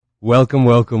Welcome,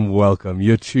 welcome, welcome.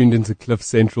 You're tuned into Cliff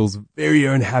Central's very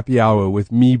own happy hour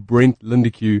with me, Brent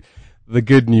Lindeque, the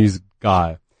good news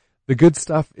guy. The good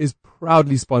stuff is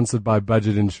proudly sponsored by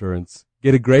Budget Insurance.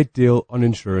 Get a great deal on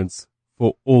insurance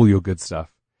for all your good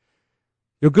stuff.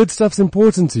 Your good stuff's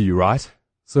important to you, right?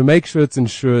 So make sure it's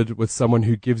insured with someone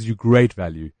who gives you great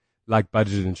value, like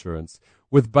Budget Insurance.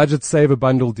 With Budget Saver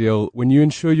Bundle deal, when you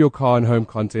insure your car and home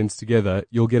contents together,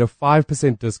 you'll get a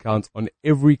 5% discount on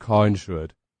every car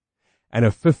insured and a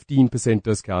 15%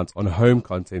 discount on home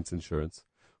contents insurance.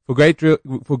 For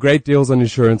great deals on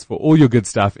insurance for all your good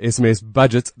stuff, SMS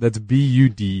BUDGET, that's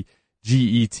BUDGET,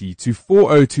 to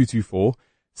 40224.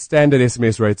 Standard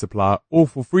SMS rates apply, or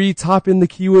for free, type in the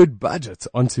keyword budget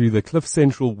onto the Cliff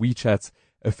Central WeChat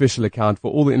official account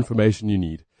for all the information you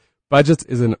need. Budget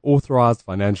is an authorized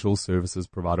financial services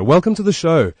provider. Welcome to the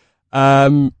show.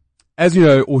 As you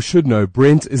know, or should know,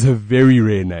 Brent is a very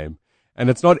rare name, and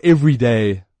it's not every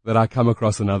day that I come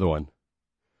across another one.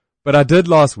 But I did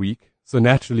last week, so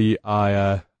naturally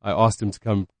I asked him to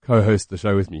come co-host the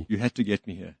show with me. You had to get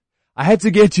me here. I had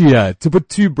to get you here. To put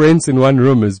two Brents in one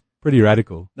room is pretty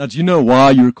radical. Now, do you know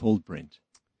why you're called Brent?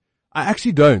 I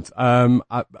actually don't.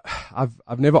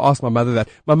 I've never asked my mother that.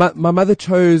 My mother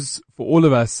chose for all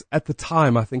of us at the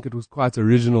time. I think it was quite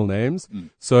original names.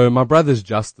 So my brother's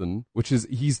Justin,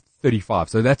 he's 35.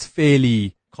 So that's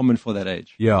fairly common for that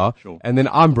age. Yeah. Sure. And then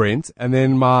I'm Brent, and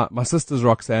then my sister's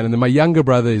Roxanne, and then my younger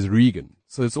brother is Regan.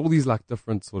 So it's all these like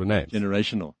different sort of names.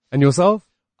 Generational. And yourself?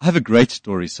 I have a great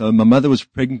story. So my mother was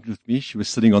pregnant with me. She was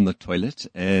sitting on the toilet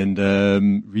and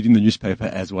reading the newspaper,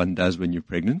 as one does when you're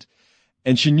pregnant.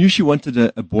 And she knew she wanted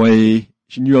a boy.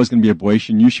 She knew I was going to be a boy.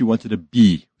 She knew she wanted a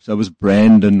B. So it was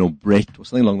Brandon or Brett or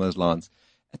something along those lines.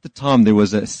 At the time, there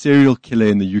was a serial killer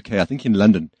in the UK, I think in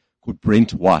London, called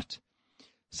Brent White.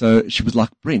 So she was like,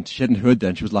 Brent. She hadn't heard that.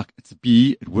 And she was like, it's a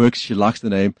B. It works. She likes the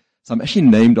name. So I'm actually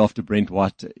named after Brent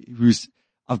White,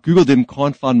 I've Googled him,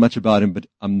 can't find much about him, but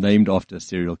I'm named after a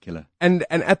serial killer. And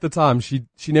at the time, she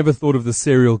never thought of the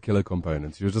serial killer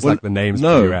component. She was just like, the name's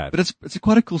pretty rad. But it's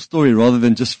quite a cool story rather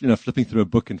than just, flipping through a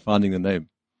book and finding the name.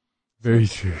 Very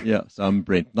true. Yeah. So I'm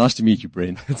Brent. Nice to meet you,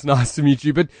 Brent. It's nice to meet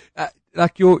you. But,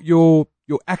 like your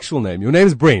actual name, your name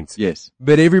is Brent. Yes.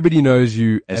 But everybody knows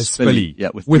you as Spilly. Yeah,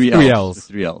 with three L's. With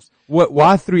three L's.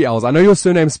 Why three L's? I know your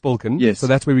surname's Spilkin. Yes. So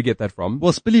that's where we get that from.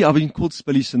 Well, Spilly, I've been called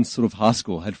Spilly since sort of high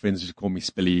school. I had friends who called me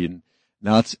Spilly, and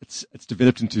now it's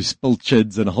developed into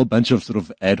Spilchids and a whole bunch of sort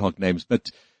of ad hoc names.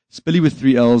 But Spilly with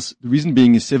three L's, the reason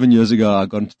being is 7 years ago I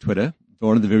got into Twitter,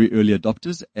 one of the very early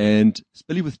adopters, and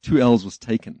Spilly with two L's was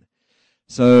taken.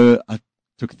 So I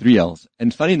took three L's.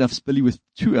 And funny enough, Spilly with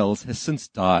two L's has since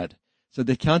died. So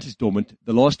the account is dormant.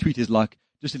 The last tweet is like,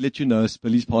 just to let you know,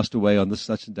 Spilly's passed away on this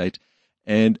such a date.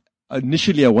 And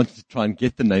initially I wanted to try and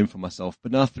get the name for myself,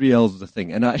 but now three L's is a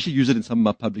thing. And I actually use it in some of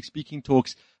my public speaking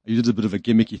talks. I use it as a bit of a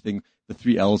gimmicky thing, the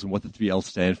three L's and what the three L's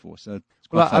stand for. So it's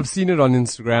quite fun. I've seen it on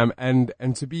Instagram, and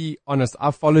to be honest,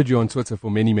 I've followed you on Twitter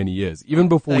for many, many years, even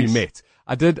before we met.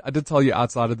 I did tell you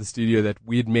outside of the studio that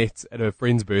we had met at a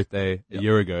friend's birthday a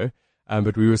year ago.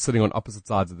 But we were sitting on opposite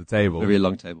sides of the table. A very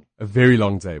long table. A very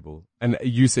long table. And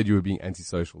you said you were being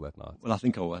antisocial that night. Well, I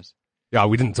think I was. Yeah,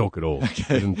 we didn't talk at all.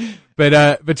 Okay.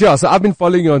 But yeah, so I've been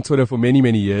following you on Twitter for many,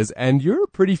 many years, and you're a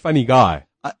pretty funny guy.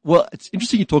 Well, it's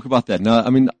interesting you talk about that. Now, I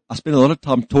mean, I spend a lot of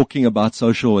time talking about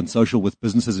social and social with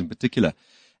businesses in particular.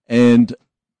 And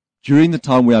during the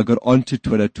time where I got onto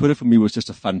Twitter, Twitter for me was just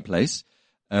a fun place.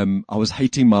 I was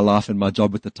hating my life and my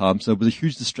job at the time, so it was a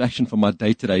huge distraction from my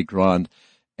day-to-day grind,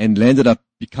 and landed up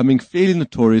becoming fairly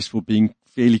notorious for being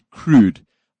fairly crude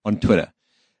on Twitter.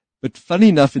 But funny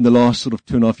enough, in the last sort of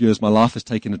 2.5 years, my life has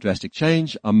taken a drastic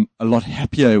change. I'm a lot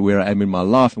happier where I am in my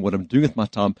life and what I'm doing with my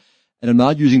time. And I'm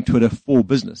now using Twitter for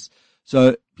business.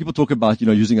 So people talk about,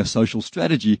 using a social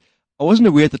strategy. I wasn't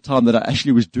aware at the time that I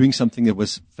actually was doing something that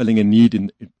was filling a need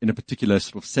in a particular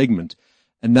sort of segment.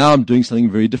 And now I'm doing something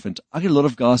very different. I get a lot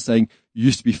of guys saying, you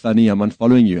used to be funny, I'm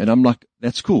unfollowing you. And I'm like,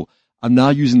 that's cool. I'm now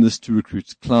using this to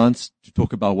recruit clients, to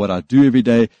talk about what I do every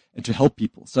day, and to help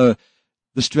people. So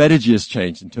the strategy has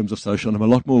changed in terms of social, and I'm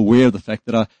a lot more aware of the fact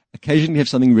that I occasionally have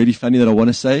something really funny that I want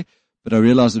to say, but I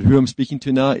realize that who I'm speaking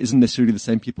to now isn't necessarily the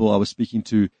same people I was speaking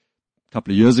to a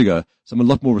couple of years ago. So I'm a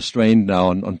lot more restrained now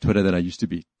on Twitter than I used to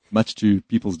be, much to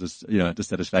people's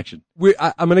dissatisfaction.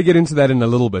 I'm going to get into that in a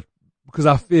little bit, because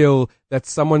I feel that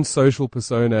someone's social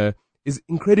persona is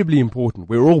incredibly important.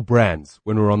 We're all brands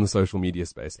when we're on the social media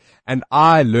space. And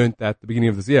I learned that at the beginning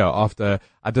of this year after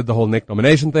I did the whole Nick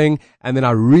nomination thing. And then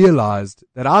I realized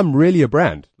that I'm really a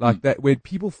brand. Like that when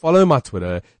people follow my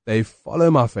Twitter, they follow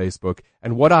my Facebook,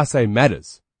 and what I say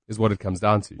matters. is what it comes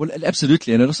down to. Well,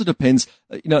 absolutely. And it also depends,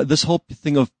 this whole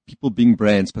thing of people being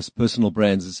brands, personal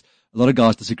brands, is a lot of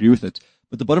guys disagree with it.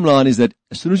 But the bottom line is that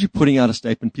as soon as you're putting out a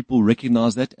statement, people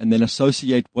recognize that and then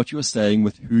associate what you are saying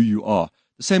with who you are.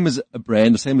 The same as a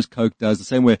brand, the same as Coke does, the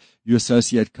same way you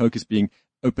associate Coke as being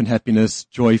open happiness,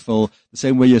 joyful, the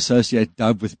same way you associate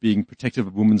Dove with being protective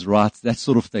of women's rights, that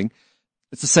sort of thing.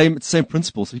 It's the same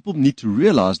principle. So people need to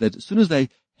realize that as soon as they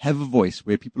have a voice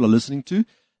where people are listening to,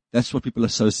 that's what people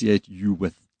associate you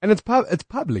with. And it's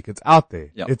public. It's out there.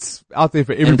 Yeah. It's out there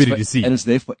for everybody to see. And it's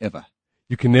there forever.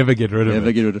 You can never get rid of it.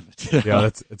 Never get rid of it. Yeah,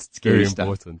 it's very stuff.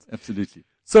 important. Absolutely.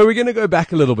 So we're going to go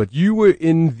back a little bit. You were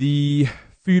in the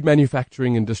food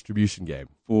manufacturing and distribution game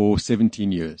For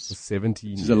 17 years. for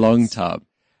 17 Which years. is a long time.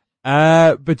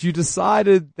 But you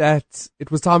decided that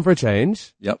it was time for a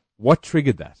change. Yep. What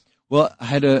triggered that? Well, I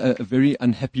had a very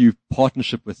unhappy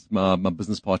partnership with my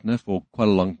business partner for quite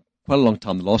a long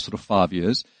time, the last sort of 5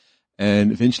 years,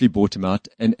 and eventually bought him out.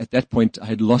 And at that point, I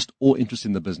had lost all interest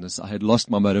in the business. I had lost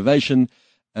my motivation.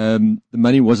 The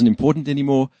money wasn't important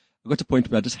anymore. I got to a point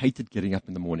where I just hated getting up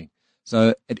in the morning.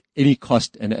 So at any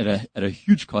cost and at a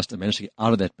huge cost, I managed to get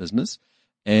out of that business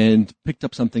and picked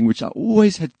up something which I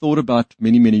always had thought about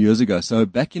many, many years ago. So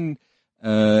back in,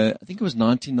 I think it was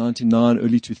 1999,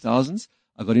 early 2000s,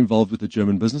 I got involved with a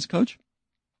German business coach,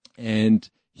 and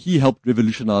he helped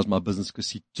revolutionize my business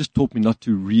because he just taught me not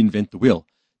to reinvent the wheel,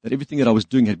 that everything that I was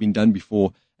doing had been done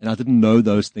before and I didn't know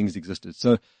those things existed.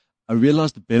 So I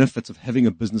realized the benefits of having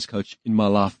a business coach in my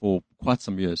life for quite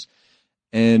some years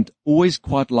and always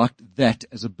quite liked that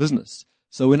as a business.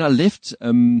 So when I left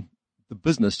the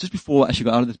business, just before I actually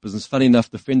got out of this business, funny enough,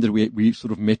 the friend that we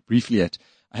sort of met briefly at,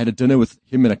 I had a dinner with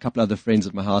him and a couple other friends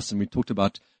at my house, and we talked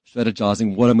about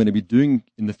strategizing what I'm going to be doing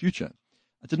in the future.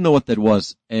 I didn't know what that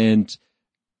was, and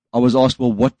I was asked,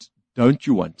 well, what don't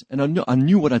you want? And I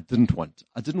knew what I didn't want.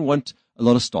 I didn't want a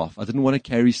lot of staff. I didn't want to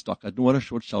carry stock. I didn't want a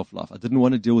short shelf life. I didn't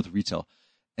want to deal with retail.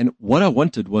 And what I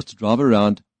wanted was to drive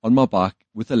around on my bike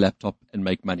with a laptop and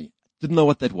make money. Didn't know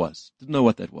what that was.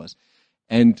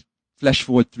 And flash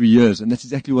forward 3 years, and that's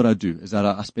exactly what I do, is that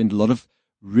I spend a lot of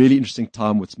really interesting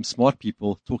time with some smart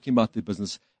people talking about their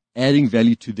business, adding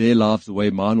value to their lives the way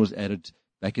mine was added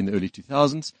back in the early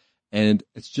 2000s. And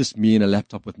it's just me and a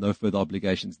laptop with no further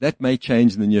obligations. That may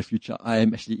change in the near future. I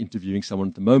am actually interviewing someone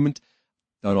at the moment.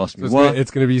 Don't ask me why. It's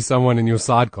going to be someone in your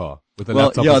sidecar with a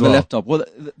laptop yeah, as the well. laptop. Well,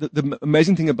 the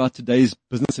amazing thing about today's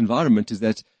business environment is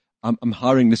that I'm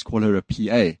hiring, let's call her a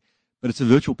PA, but it's a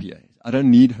virtual PA. I don't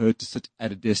need her to sit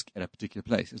at a desk at a particular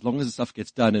place. As long as the stuff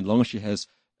gets done and as long as she has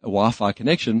a Wi-Fi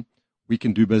connection, we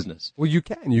can do business. Well, you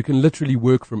can literally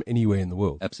work from anywhere in the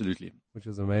world, Absolutely. which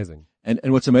is amazing. And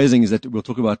what's amazing is that we'll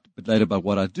talk about a bit later about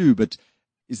what I do, but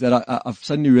is that I've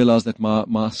suddenly realized that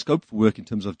my scope for work in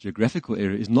terms of geographical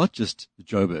area is not just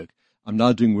Joburg. I'm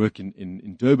now doing work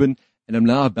in Durban, and I'm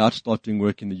now about to start doing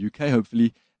work in the UK,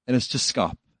 hopefully, and it's just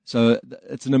Skype. So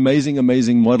it's an amazing,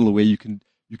 amazing model where you can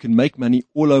make money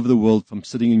all over the world from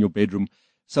sitting in your bedroom,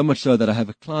 so much so that I have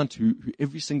a client who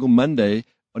every single Monday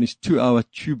on his 2-hour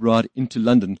tube ride into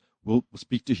London will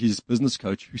speak to his business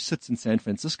coach who sits in San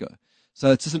Francisco.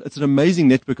 So it's an amazing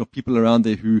network of people around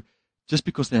there who, just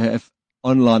because they have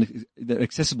online, they're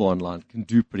accessible online, can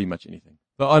do pretty much anything.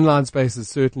 The online space has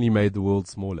certainly made the world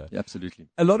smaller. Yeah, absolutely.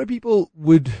 A lot of people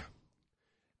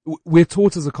we're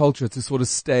taught as a culture to sort of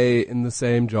stay in the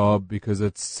same job because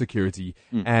it's security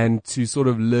and to sort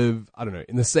of live, I don't know,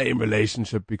 in the same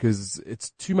relationship because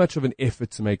it's too much of an effort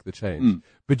to make the change.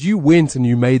 But you went and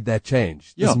you made that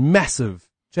change. This massive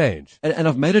change. And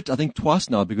I've made it, I think, twice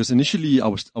now, because initially I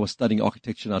was studying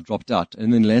architecture and I dropped out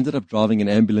and then landed up driving an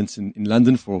ambulance in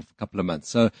London for a couple of months.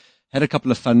 So had a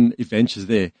couple of fun adventures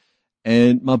there.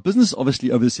 And my business, obviously,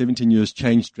 over the 17 years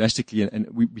changed drastically, and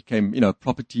we became,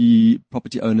 property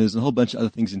owners and a whole bunch of other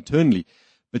things internally.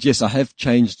 But yes, I have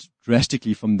changed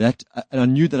drastically from that, and I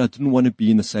knew that I didn't want to be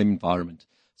in the same environment.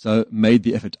 So made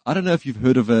the effort. I don't know if you've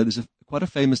heard of there's quite a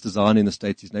famous designer in the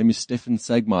States. His name is Stefan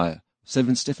Sagmeister,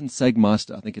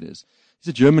 I think it is. He's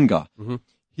a German guy. Mm-hmm.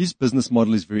 His business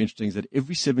model is very interesting, is that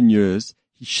every 7 years,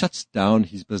 he shuts down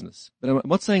his business. But I'm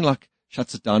not saying like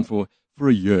shuts it down for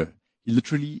a year. He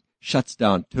literally shuts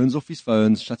down, turns off his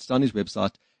phones, shuts down his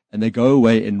website, and they go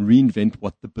away and reinvent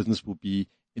what the business will be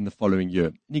in the following year.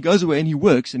 And he goes away and he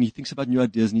works and he thinks about new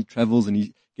ideas and he travels and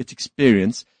he gets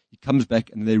experience. He comes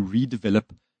back and they redevelop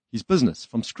his business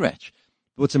from scratch.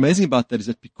 But what's amazing about that is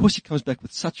that because he comes back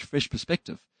with such fresh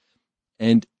perspective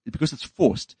and because it's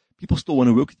forced, people still want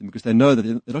to work with him because they know that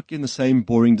they're not getting the same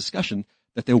boring discussion,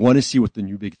 that they want to see what the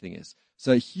new big thing is.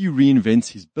 So he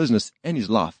reinvents his business and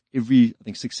his life every, I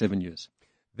think, 6-7 years.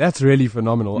 That's really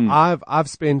phenomenal. I've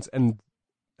spent, and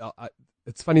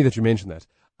it's funny that you mentioned that.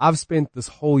 I've spent this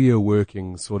whole year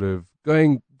working, sort of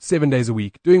going 7 days a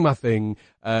week, doing my thing,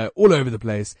 all over the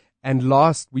place. And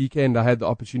last weekend I had the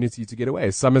opportunity to get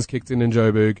away. Summer's kicked in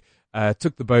Joburg,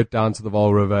 took the boat down to the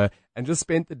Vaal River and just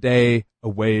spent the day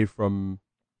away from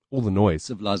all the noise.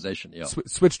 Civilization, yeah.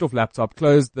 Switched off laptop,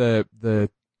 closed the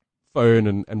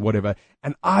phone and whatever.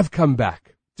 And I've come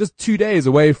back just 2 days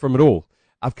away from it all.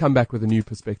 I've come back with a new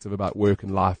perspective about work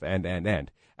and life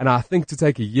and I think to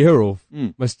take a year off,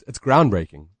 it's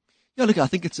groundbreaking. Yeah, look, I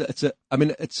think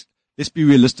let's be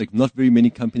realistic. Not very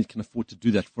many companies can afford to do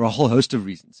that for a whole host of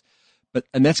reasons.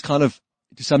 And that's kind of,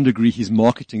 to some degree, his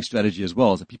marketing strategy as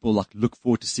well, is that people look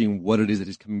forward to seeing what it is that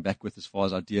he's coming back with as far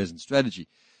as ideas and strategy.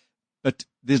 But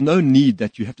there's no need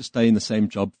that you have to stay in the same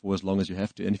job for as long as you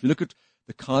have to. And if you look at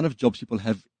the kind of jobs people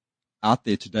have out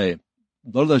there today, a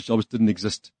lot of those jobs didn't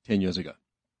exist 10 years ago.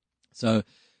 So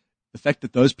the fact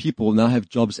that those people now have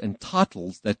jobs and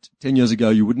titles that 10 years ago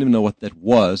you wouldn't even know what that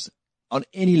was on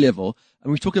any level.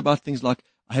 And we talk about things like,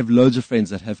 I have loads of friends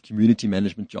that have community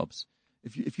management jobs.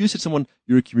 If you said to someone,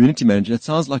 you're a community manager, it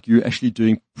sounds like you're actually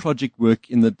doing project work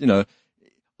in the,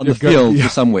 on the field or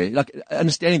somewhere. Like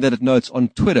understanding that it's on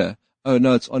Twitter. Oh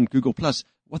no, it's on Google Plus.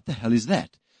 What the hell is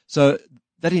that? So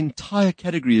that entire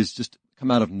category has just come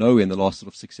out of nowhere in the last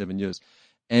sort of 6-7 years.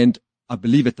 And I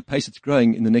believe at the pace it's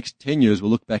growing in the next 10 years,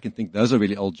 we'll look back and think those are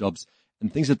really old jobs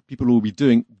and things that people will be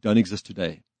doing don't exist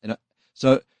today. And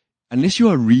so unless you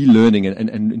are relearning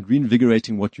and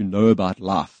reinvigorating what you know about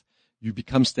life, you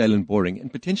become stale and boring,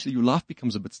 and potentially your life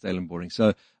becomes a bit stale and boring. So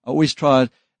I always try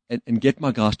and get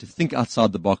my guys to think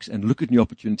outside the box and look at new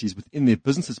opportunities within their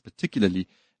businesses particularly,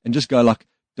 and just go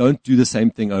don't do the same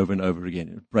thing over and over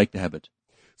again. Break the habit.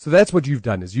 So that's what you've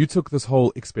done, is you took this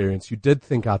whole experience, you did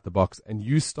think out the box, and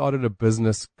you started a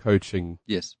business coaching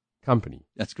company.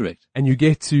 That's correct. And you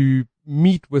get to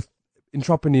meet with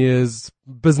entrepreneurs,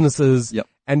 businesses,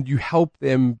 and you help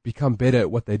them become better at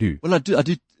what they do. Well, I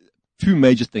do two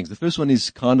major things. The first one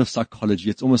is kind of psychology.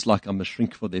 It's almost like I'm a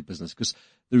shrink for their business, because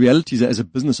the reality is that as a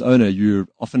business owner, you're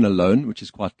often alone, which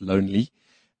is quite lonely.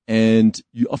 And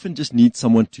you often just need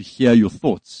someone to hear your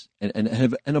thoughts and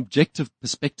have an objective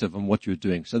perspective on what you're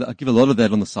doing. So I give a lot of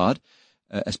that on the side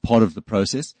as part of the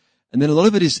process. And then a lot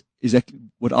of it is exactly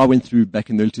what I went through back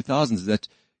in the early 2000s, is that,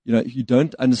 you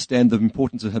don't understand the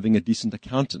importance of having a decent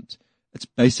accountant. It's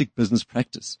basic business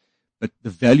practice. But the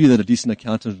value that a decent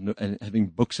accountant and having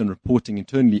books and reporting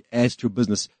internally adds to your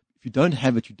business, if you don't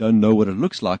have it, you don't know what it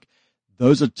looks like.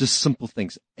 Those are just simple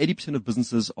things. 80% of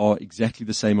businesses are exactly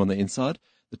the same on the inside.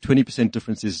 The 20%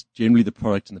 difference is generally the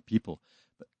product and the people.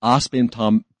 But I spend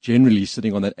time generally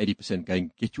sitting on that 80%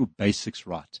 going, get your basics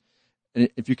right. And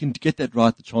if you can get that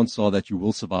right, the chances are that you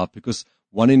will survive, because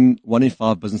one in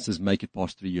 5 businesses make it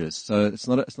past 3 years. So it's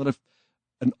not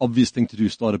an obvious thing to do,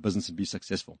 start a business and be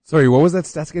successful. Sorry, what was that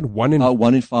stats again?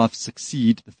 1 in 5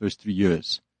 succeed the first 3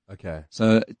 years. Okay.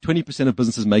 So 20% of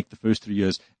businesses make the first 3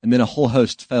 years, and then a whole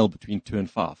host fail between 2 and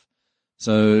 5.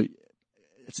 So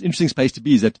it's an interesting space to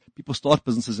be, is that people start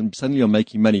businesses and suddenly are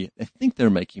making money. They think they're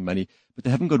making money, but they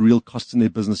haven't got real costs in their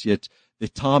business yet. Their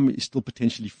time is still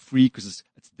potentially free because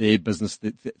it's their business.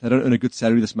 They don't earn a good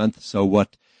salary this month, so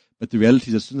what? But the reality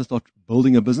is, as soon as they start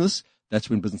building a business, that's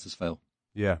when businesses fail.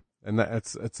 Yeah, and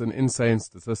it's an insane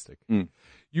statistic. Mm.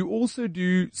 You also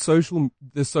do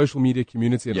the social media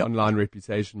community and online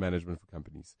reputation management for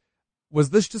companies. Was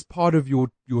this just part of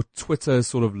your Twitter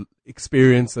sort of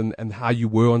experience and how you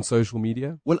were on social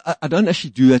media? Well, I don't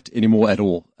actually do that anymore at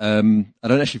all. I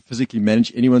don't actually physically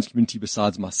manage anyone's community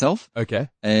besides myself. Okay.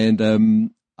 And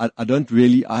I don't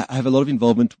really, I have a lot of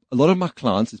involvement. A lot of my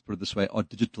clients, let's put it this way, are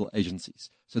digital agencies.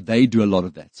 So they do a lot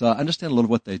of that. So I understand a lot of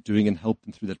what they're doing and help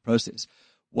them through that process.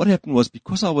 What happened was,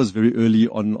 because I was very early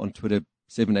on Twitter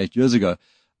 7-8 years ago,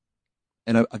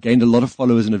 and I gained a lot of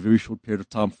followers in a very short period of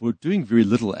time for doing very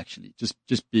little, actually,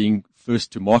 just being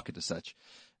first to market as such.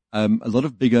 A lot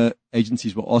of bigger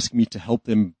agencies were asking me to help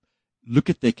them look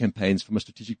at their campaigns from a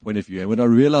strategic point of view. And what I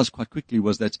realized quite quickly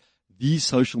was that these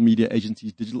social media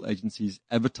agencies, digital agencies,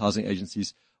 advertising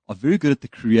agencies are very good at the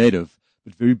creative,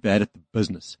 but very bad at the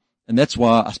business. And that's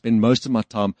why I spend most of my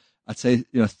time, I'd say,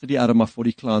 30 out of my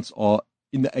 40 clients are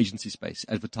in the agency space,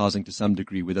 advertising to some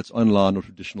degree, whether it's online or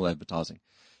traditional advertising.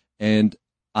 And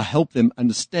I help them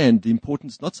understand the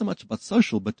importance, not so much about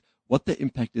social, but what the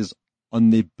impact is on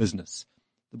their business.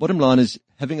 The bottom line is,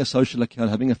 having a social account,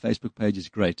 having a Facebook page is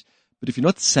great. But if you're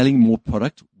not selling more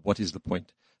product, what is the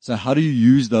point? So how do you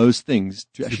use those things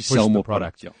to actually sell more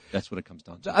product? Yeah, that's what it comes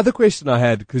down to. The other question I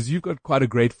had, because you've got quite a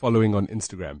great following on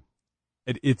Instagram.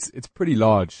 It's pretty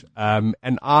large. And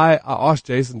I asked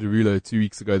Jason Derulo 2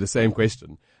 weeks ago the same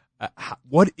question.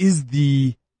 What is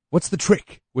the What's the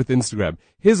trick with Instagram?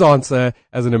 His answer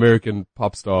as an American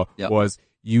pop star was,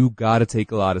 you gotta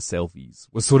take a lot of selfies,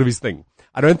 was sort of his thing.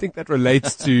 I don't think that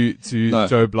relates to No.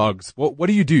 Joe Blogs. What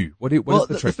do you do? What is the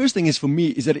The trick? first thing is for me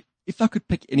is that if I could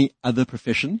pick any other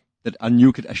profession that I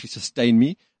knew could actually sustain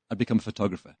me, I'd become a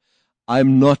photographer.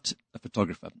 I'm not a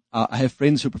photographer. I have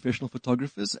friends who are professional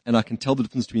photographers, and I can tell the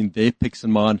difference between their pics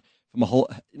and mine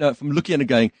from looking at it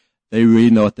going, they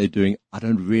really know what they're doing. I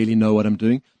don't really know what I'm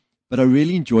doing, but I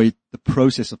really enjoy the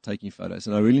process of taking photos,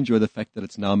 and I really enjoy the fact that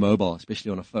it's now mobile,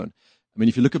 especially on a phone. I mean,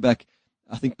 if you look back,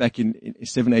 I think back in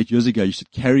 7, 8 years ago, you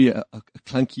should carry a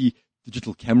clunky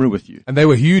digital camera with you. And they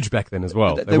were huge back then as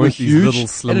well. They were weren't huge, these little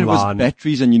slim and it was line.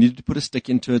 batteries, and you needed to put a stick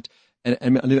into it.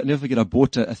 And I'll never forget, I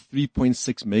bought a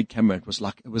 3.6 meg camera. It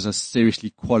was a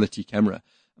seriously quality camera.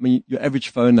 I mean, your average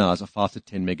phone now is a 5 to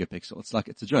 10 megapixel.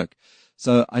 It's a joke.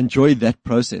 So I enjoy that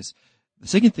process. The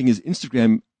second thing is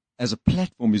Instagram as a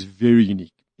platform is very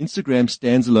unique. Instagram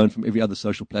stands alone from every other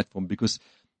social platform because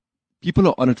people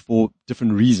are on it for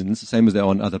different reasons, the same as they're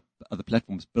on other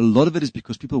platforms. But a lot of it is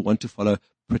because people want to follow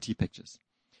pretty pictures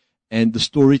and the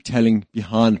storytelling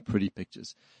behind pretty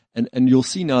pictures. And you'll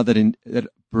see now that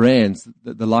brands,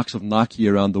 the likes of Nike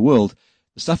around the world,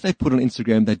 the stuff they put on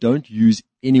Instagram, they don't use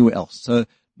anywhere else. So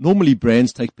normally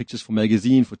brands take pictures for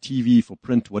magazine, for TV, for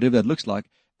print, whatever that looks like,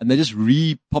 and they just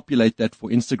repopulate that for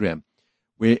Instagram,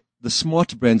 where the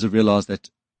smart brands have realized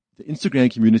that the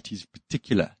Instagram community is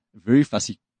particular, very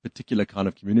fussy, particular kind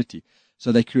of community.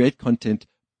 So they create content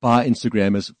by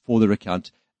Instagrammers for their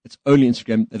account. It's only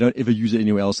Instagram. They don't ever use it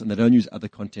anywhere else, and they don't use other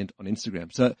content on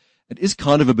Instagram. So it is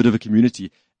kind of a bit of a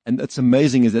community. And what's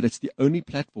amazing is that it's the only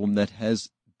platform that has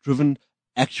driven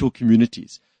actual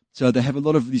communities. So they have a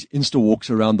lot of these Insta walks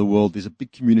around the world. There's a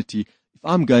big community. If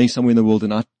I'm going somewhere in the world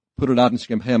and I put it out on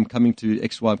Instagram, hey, I'm coming to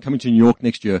XY, I'm coming to New York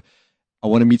next year, I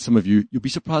want to meet some of you. You'll be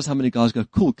surprised how many guys go,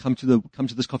 cool, come to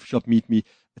this coffee shop, meet me.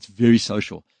 It's very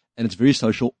social. And it's very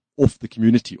social off the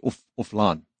community,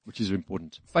 offline, which is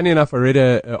important. Funny enough, I read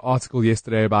an article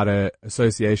yesterday about an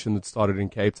association that started in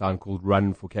Cape Town called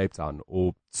Run for Cape Town,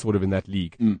 or sort of in that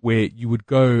league, where you would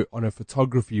go on a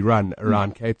photography run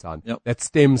around Cape Town. Yep. That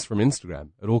stems from Instagram.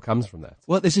 It all comes from that.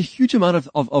 Well, there's a huge amount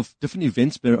of different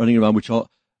events running around, which are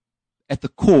at the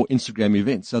core Instagram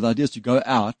events. So the idea is to go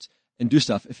out and do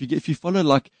stuff. If you follow,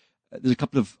 like, there's a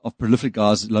couple of prolific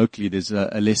guys locally. There's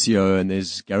Alessio and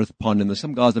there's Gareth Pond, and there's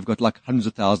some guys that've got like hundreds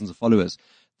of thousands of followers.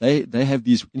 They have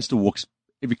these Insta walks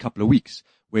every couple of weeks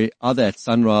where either at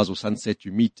sunrise or sunset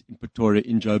you meet in Pretoria,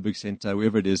 in Joburg Centre,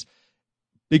 wherever it is,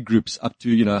 big groups up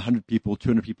to, 100 people,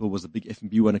 200 people was the big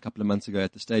F&B one a couple of months ago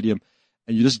at the stadium.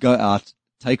 And you just go out,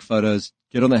 take photos,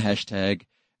 get on a hashtag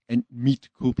and meet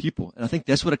cool people. And I think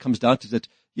that's what it comes down to, that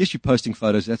yes, you're posting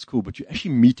photos, that's cool, but you're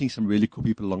actually meeting some really cool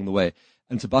people along the way.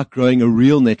 And it's about growing a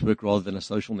real network rather than a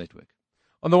social network.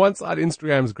 On the one side,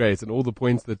 Instagram's great, and all the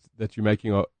points that you're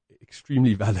making are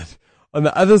extremely valid. On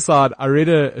the other side, I read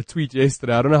a tweet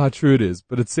yesterday, I don't know how true it is,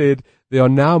 but it said there are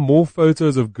now more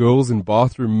photos of girls in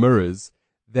bathroom mirrors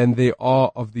than there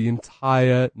are of the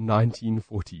entire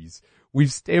 1940s.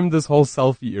 We've stemmed this whole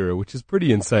selfie era, which is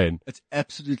pretty insane. It's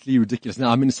absolutely ridiculous.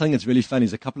 Now, I mean, something that's really funny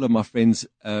is a couple of my friends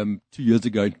 2 years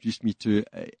ago introduced me to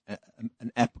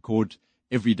an app called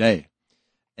Everyday.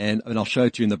 And I'll show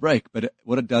it to you in the break, but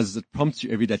what it does is it prompts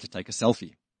you every day to take a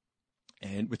selfie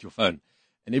and with your phone.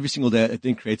 And every single day it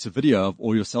then creates a video of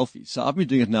all your selfies. So I've been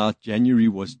doing it now. January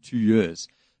was 2 years.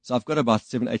 So I've got about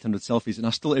 700-800 selfies, and I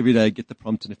still every day get the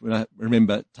prompt, and when I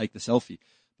remember, take the selfie.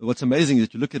 But what's amazing is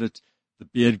that you look at it, the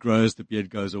beard grows, the beard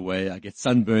goes away. I get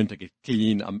sunburnt, I get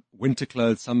clean. I'm winter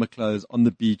clothes, summer clothes, on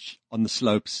the beach, on the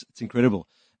slopes. It's incredible.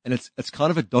 And it's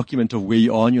kind of a document of where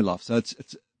you are in your life. So it's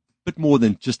a bit more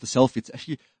than just the selfie. It's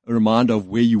actually a reminder of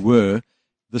where you were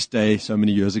this day so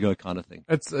many years ago kind of thing.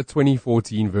 It's a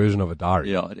 2014 version of a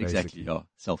diary. Yeah, basically. exactly. Yeah,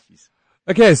 selfies.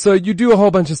 Okay, so you do a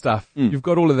whole bunch of stuff. You've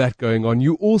got all of that going on.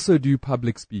 You also do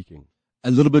public speaking.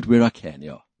 A little bit where I can,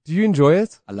 yeah. Do you enjoy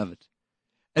it? I love it.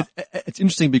 It's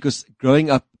interesting because growing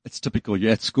up, it's typical.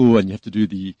 You're at school and you have to do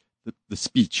the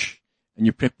speech, and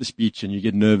you prep the speech and you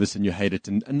get nervous and you hate it.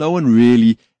 And no one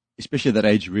really, especially at that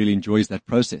age, really enjoys that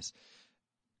process.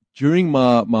 During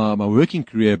my working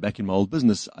career back in my old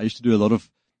business, I used to do a lot of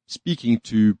speaking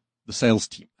to the sales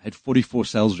team. I had 44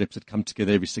 sales reps that come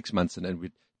together every 6 months, and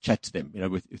we'd chat to them,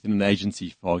 within an agency,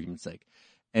 for argument's sake.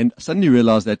 And I suddenly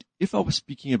realized that if I was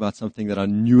speaking about something that I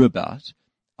knew about,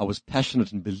 I was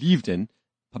passionate and believed in,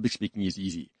 public speaking is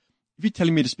easy. If you're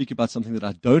telling me to speak about something that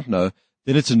I don't know,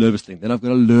 then it's a nervous thing. Then I've got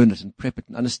to learn it and prep it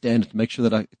and understand it and make sure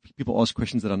that people ask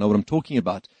questions that I know what I'm talking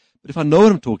about. But if I know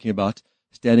what I'm talking about,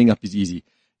 standing up is easy.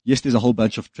 Yes, there's a whole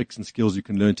bunch of tricks and skills you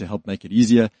can learn to help make it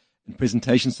easier. And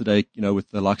presentations today, with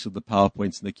the likes of the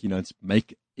PowerPoints and the keynotes,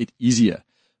 make it easier.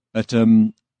 But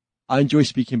I enjoy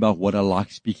speaking about what I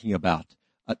like speaking about.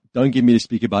 Don't get me to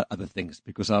speak about other things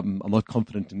because I'm not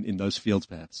confident in those fields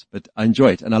perhaps. But I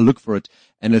enjoy it and I look for it.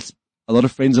 And it's a lot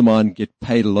of friends of mine get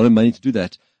paid a lot of money to do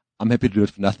that. I'm happy to do it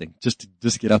for nothing. Just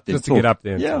get up there. Just to get up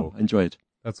there and yeah, talk. Enjoy it.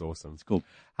 That's awesome. It's cool.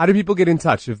 How do people get in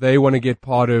touch if they want to get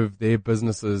part of their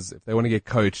businesses, if they want to get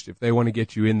coached, if they want to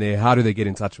get you in there? How do they get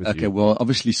in touch with you? Okay, well,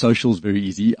 obviously social is very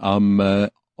easy. I'm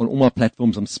on all my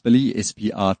platforms. I'm Spilly,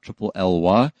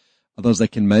 SPRLLY. Otherwise, they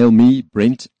can mail me,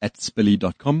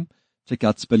 Brent@spilly.com. Check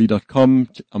out Spilly.com.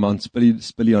 I'm on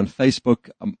Spilly on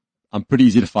Facebook. I'm pretty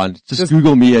easy to find. Just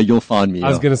Google me, you'll find me. I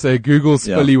was going to say Google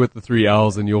Spilly with the 3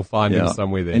 L's and you'll find him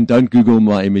somewhere there. And don't Google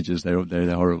my images. They're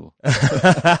horrible.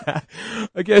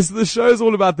 Okay, so the show is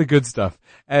all about the good stuff.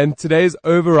 And today's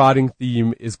overriding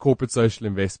theme is corporate social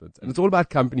investment. And it's all about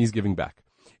companies giving back.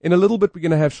 In a little bit, we're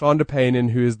going to have Shanda Payne in,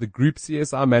 who is the Group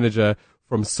CSR Manager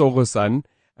from Sorosan.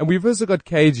 And we've also got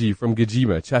KG from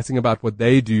Gajima chatting about what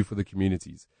they do for the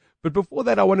communities. But before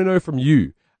that, I want to know from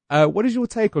you, what is your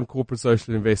take on corporate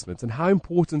social investments and how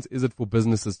important is it for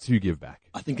businesses to give back?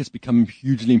 I think it's become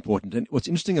hugely important. And what's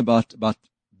interesting about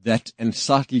that and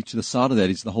slightly to the side of that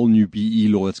is the whole new BE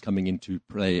law that's coming into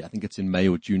play. I think it's in May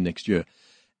or June next year.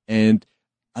 And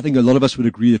I think a lot of us would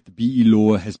agree that the BE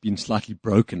law has been slightly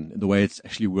broken in the way it's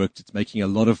actually worked. It's making a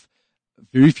lot of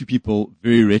very few people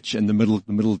very rich, and the middle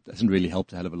doesn't really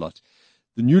help a hell of a lot.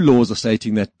 The new laws are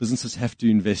stating that businesses have to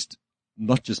invest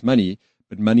not just money,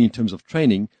 but money in terms of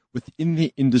training within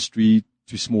the industry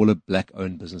to smaller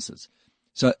black-owned businesses.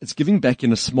 So it's giving back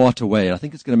in a smarter way. I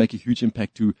think it's going to make a huge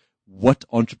impact to what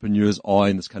entrepreneurs are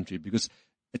in this country, because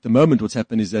at the moment what's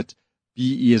happened is that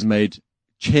BE has made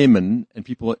chairmen and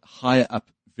people higher up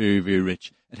very, very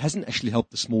rich. It hasn't actually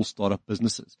helped the small startup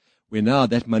businesses, where now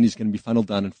that money is going to be funneled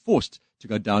down and forced to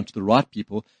go down to the right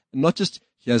people, and not just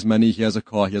here's money, here's a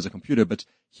car, here's a computer, but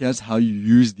here's how you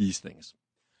use these things.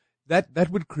 That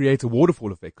would create a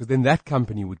waterfall effect, because then that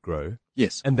company would grow.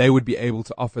 Yes. And they would be able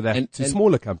to offer that to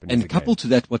smaller companies. And coupled to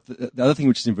that, what the other thing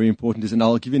which is very important is, and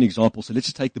I'll give you an example. So let's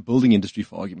just take the building industry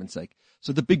for argument's sake.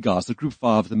 So the big guys, the Group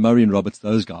 5, the Murray and Roberts,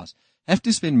 those guys have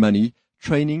to spend money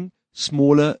training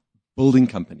smaller building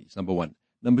companies, number one.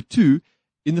 Number two,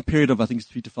 in the period of, I think it's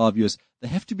 3 to 5 years, they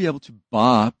have to be able to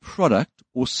buy product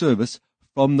or service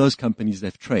from those companies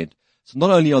they've trained. So not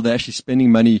only are they actually spending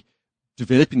money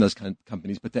developing those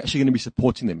companies, but they're actually going to be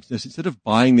supporting them. So instead of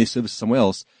buying their services somewhere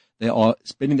else, they are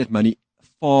spending that money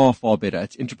far, far better.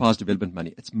 It's enterprise development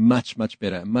money. It's much, much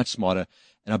better and much smarter.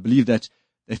 And I believe that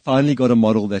they finally got a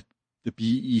model that the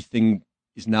BE thing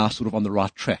is now sort of on the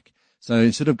right track. So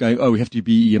instead of going, we have to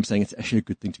be BE, I'm saying it's actually a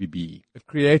good thing to be BE. It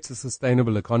creates a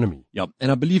sustainable economy. Yeah.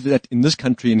 And I believe that in this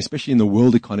country, and especially in the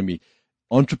world economy,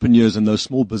 entrepreneurs and those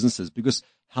small businesses, because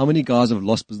how many guys have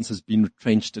lost businesses, been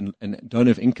retrenched and don't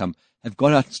have income, have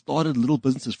gone out and started little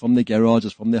businesses from their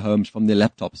garages, from their homes, from their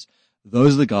laptops.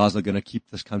 Those are the guys that are going to keep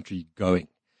this country going.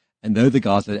 And they're the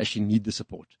guys that actually need the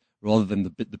support rather than the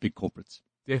big corporates.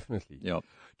 Definitely. Yeah.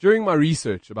 During my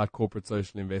research about corporate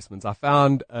social investments, I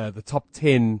found the top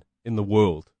 10 in the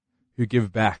world who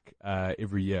give back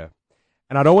every year.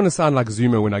 And I don't want to sound like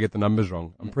Zuma when I get the numbers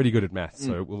wrong. I'm pretty good at maths,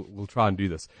 so we'll try and do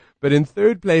this. But in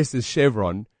third place is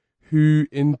Chevron, who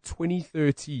in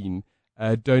 2013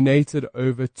 donated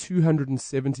over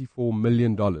 $274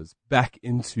 million back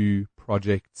into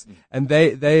projects. And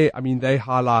they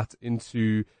highlight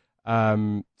into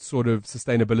sort of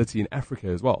sustainability in Africa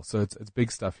as well. So it's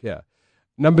big stuff here.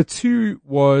 Number 2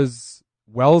 was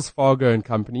Wells Fargo and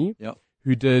Company,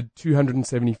 who did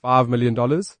 $275 million.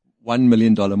 $1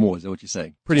 million more, is that what you're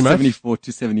saying? Pretty much. 74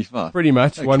 to 75. Pretty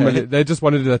much. Okay. 1 million. They just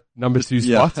wanted that number 2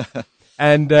 spot. Yeah.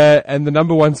 And the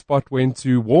number 1 spot went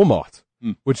to Walmart,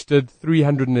 which did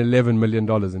 $311 million in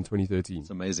 2013. It's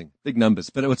amazing. Big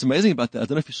numbers. But what's amazing about that, I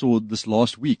don't know if you saw this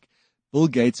last week, Bill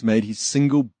Gates made his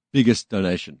single biggest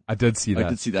donation. I did see that.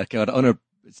 Okay, I don't know.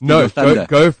 No,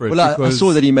 go for it. Well, I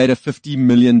saw that he made a $50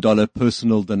 million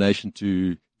personal donation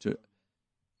to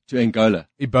Angola.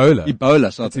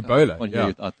 Ebola. So it's Ebola.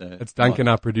 Yeah. It's Duncan,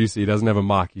 our producer. He doesn't have a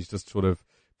mic. He's just sort of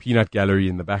peanut gallery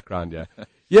in the background. Yeah.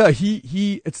 Yeah.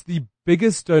 It's the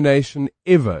biggest donation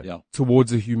ever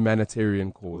towards a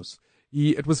humanitarian cause.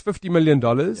 It was $50 million,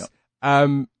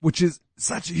 which is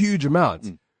such a huge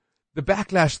amount. The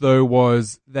backlash though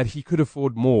was that he could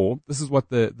afford more. This is what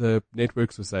the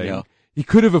networks were saying. Yeah. He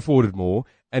could have afforded more,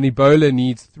 and Ebola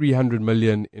needs 300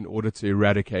 million in order to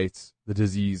eradicate the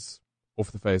disease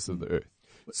off the face of the earth.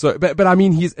 So, but I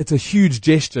mean, it's a huge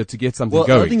gesture to get something going.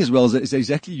 The other thing as well is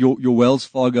exactly your Wells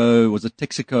Fargo, was it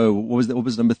Texaco? What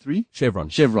was number 3? Chevron.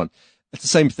 It's the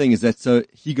same thing, is that so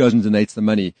he goes and donates the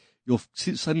money. You'll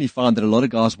suddenly find that a lot of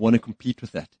guys want to compete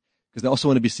with that because they also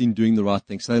want to be seen doing the right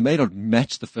thing. So they may not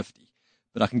match the 50,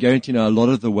 but I can guarantee a lot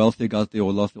of the wealthier guys there, or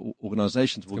a lot of the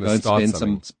organizations will go and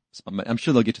spend some, I'm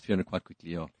sure they'll get to 300 quite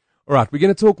quickly. Yeah. All right, we're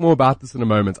going to talk more about this in a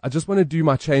moment. I just want to do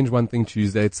my Change One Thing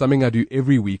Tuesday. It's something I do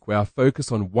every week where I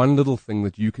focus on one little thing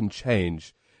that you can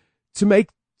change to make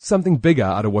something bigger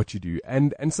out of what you do.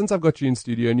 And since I've got you in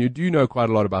studio and you do know quite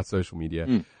a lot about social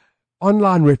media,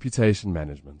 online reputation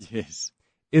management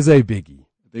is a biggie.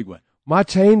 A big one. My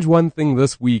Change One Thing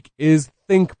this week is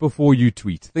think before you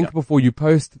tweet. Think before you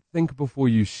post. Think before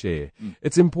you share.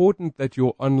 It's important that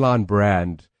your online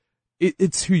brand,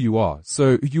 it's who you are.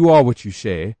 So you are what you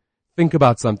share. Think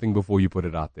about something before you put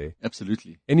it out there.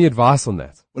 Absolutely. Any advice on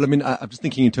that? Well, I mean, I'm just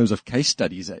thinking in terms of case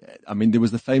studies. I mean, there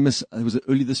was the famous, it was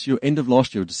early this year, end of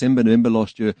last year, December, November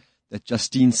last year, that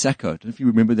Justine Sacco. I don't know if you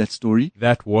remember that story.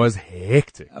 That was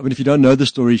hectic. I mean, if you don't know the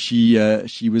story, she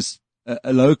was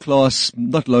a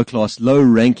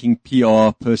low-ranking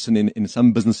PR person in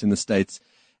some business in the States,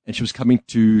 and she was coming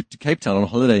to Cape Town on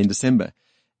holiday in December.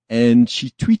 And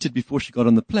she tweeted before she got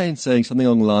on the plane saying something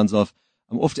along the lines of,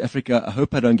 "I'm off to Africa. I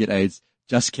hope I don't get AIDS.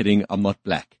 Just kidding. I'm not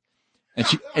black."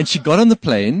 And she got on the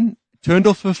plane, turned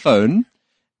off her phone,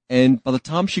 and by the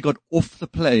time she got off the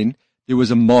plane, there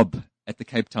was a mob at the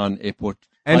Cape Town airport.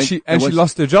 And she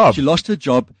lost her job. She lost her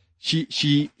job.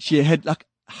 She had like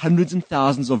hundreds and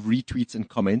thousands of retweets and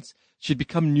comments. She'd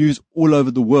become news all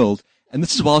over the world. And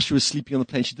this is while she was sleeping on the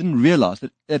plane. She didn't realize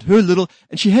that her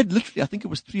and she had literally, I think it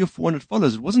was 300 or 400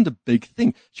 followers. It wasn't a big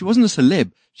thing. She wasn't a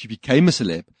celeb. She became a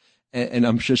celeb. And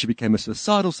I'm sure she became a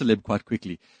suicidal celeb quite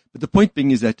quickly. But the point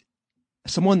being is that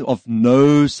someone of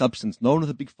no substance, no one with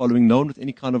a big following, no one with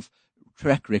any kind of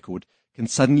track record can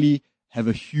suddenly have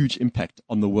a huge impact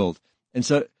on the world. And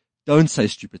so don't say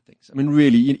stupid things. I mean,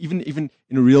 really, even in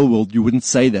the real world, you wouldn't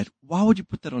say that. Why would you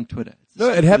put that on Twitter? No,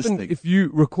 it happened, if you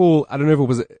recall, I don't know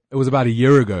if it was about a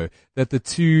year ago, that the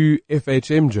two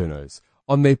FHM journos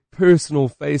on their personal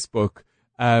Facebook,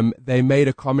 they made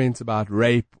a comment about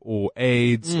rape or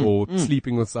AIDS or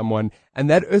sleeping with someone, and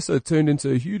that also turned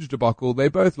into a huge debacle. They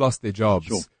both lost their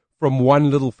jobs from one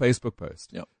little Facebook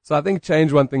post. Yep. So I think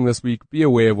change one thing this week. Be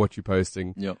aware of what you're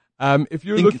posting. Yep. If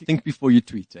you're think before you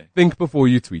tweet. Think before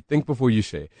you tweet. Think before you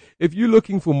share. If you're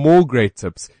looking for more great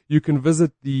tips, you can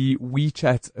visit the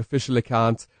WeChat official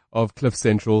account of Cliff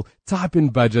Central. Type in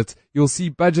budget. You'll see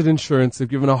Budget Insurance have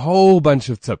given a whole bunch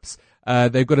of tips.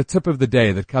 They've got a tip of the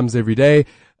day that comes every day,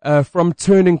 from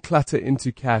turning clutter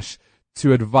into cash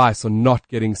to advice on not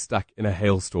getting stuck in a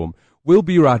hailstorm. We'll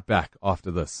be right back after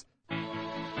this.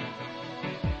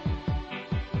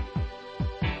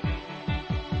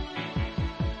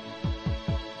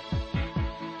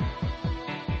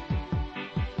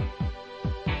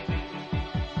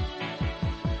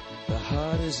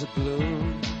 Is a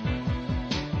balloon,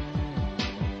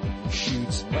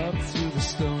 shoots up through the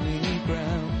stony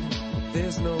ground.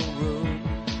 There's no room,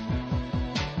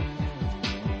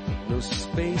 no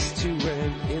space to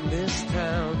rent in this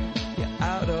town. You're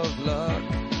out of luck,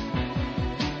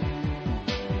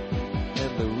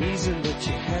 and the reason that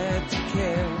you had to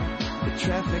care, the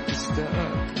traffic is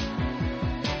stuck,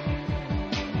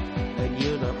 and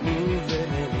you're not moving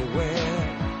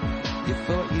anywhere. You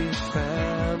thought you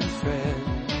found a friend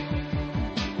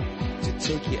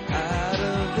take you out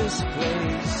of this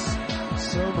place,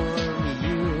 someone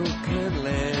you can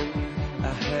lend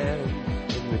a hand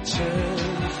in return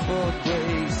for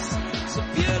grace. It's a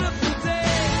beautiful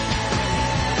day.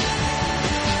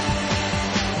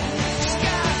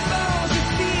 Sky falls, you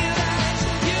feel like it's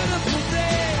a beautiful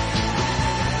day.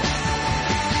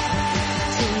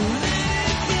 So let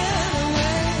it get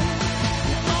away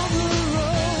on the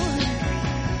road.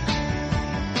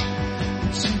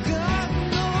 You got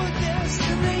no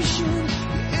destination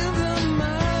in the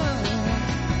mind.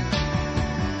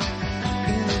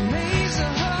 In the maze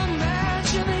of her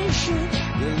imagination.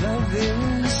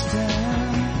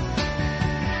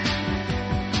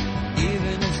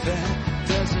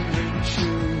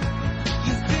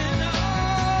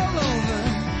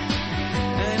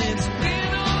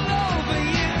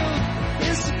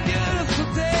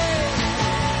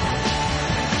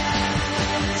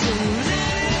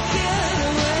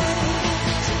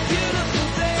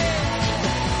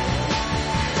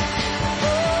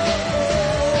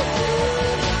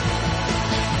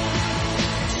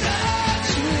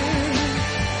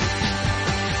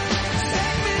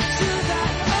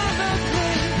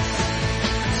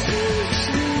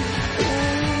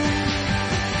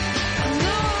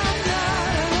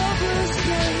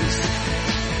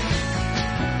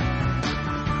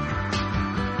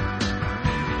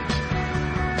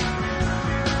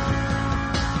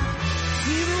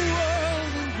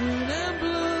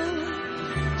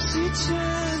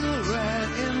 turn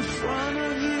right in front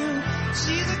of you.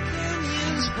 See the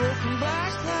canyons broken by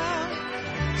cloud.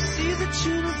 See the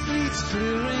tuna fleets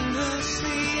clearing the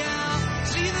sea out.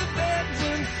 See the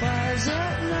bedroom fires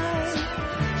at night.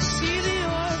 See the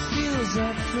oil fields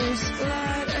at first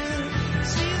light. And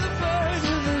see the bird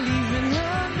with a leaf in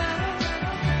her mouth.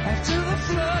 After the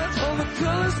flood, all the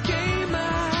colors came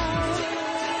out.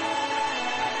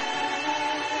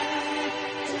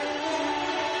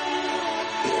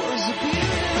 It was a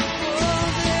beautiful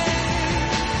day.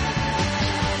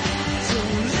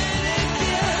 Don't let it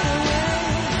get away.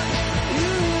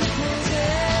 Beautiful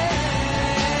day.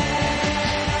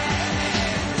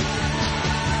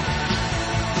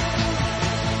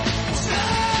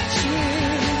 Touch me.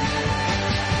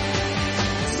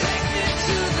 Take me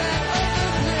to that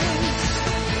other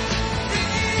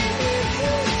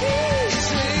place.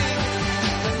 Say,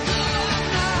 I know I'm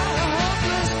not a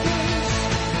hopeless case.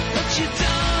 What you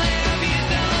don't have, you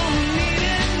don't need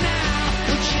it now.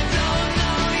 What you don't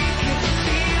know, you can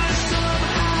feel it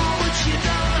somehow. What you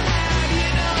don't have, you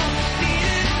don't need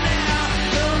it now.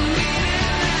 Don't need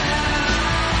it now.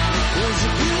 It was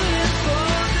a beautiful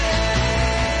day.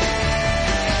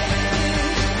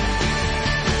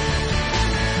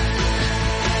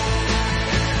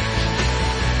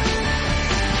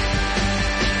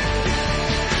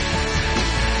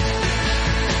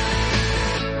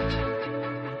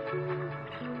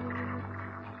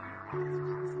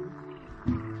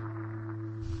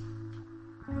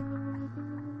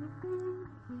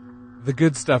 The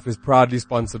Good Stuff is proudly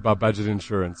sponsored by Budget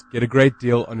Insurance. Get a great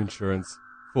deal on insurance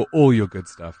for all your good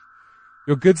stuff.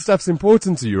 Your good stuff's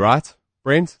important to you, right?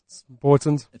 Brent, it's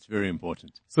important. It's very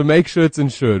important. So make sure it's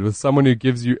insured with someone who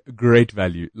gives you great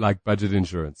value, like Budget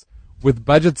Insurance. With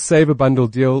Budget's Saver Bundle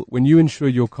deal, when you insure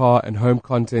your car and home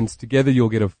contents together, you'll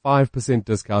get a 5%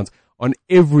 discount on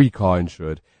every car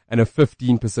insured and a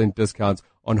 15% discount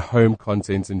on home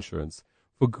contents insurance.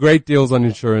 For great deals on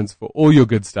insurance for all your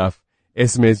good stuff,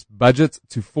 SMS budget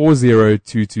to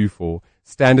 40224.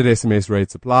 Standard SMS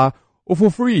rates apply. Or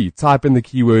for free, type in the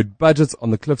keyword budget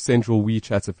on the Cliff Central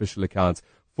WeChat official account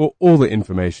for all the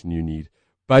information you need.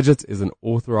 Budget is an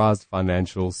authorized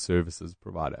financial services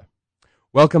provider.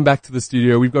 Welcome back to the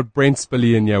studio. We've got Brent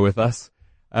Spillane here with us.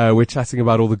 We're chatting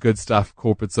about all the good stuff,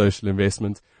 corporate social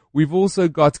investment. We've also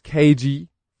got KG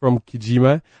from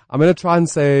Kijima. I'm going to try and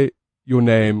say your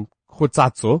name,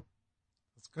 Khotsatso.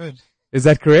 That's good. Is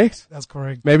that correct? That's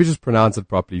correct. Maybe just pronounce it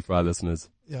properly for our listeners.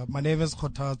 Yeah, my name is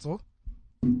Khotatso.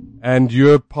 And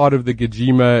you're part of the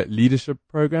Gijima Leadership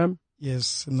Program?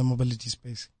 Yes, in the mobility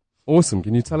space. Awesome.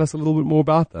 Can you tell us a little bit more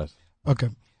about that? Okay.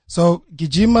 So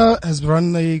Gijima has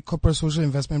run a corporate social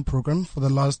investment program for the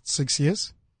last 6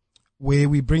 years, where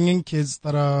we bring in kids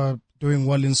that are doing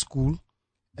well in school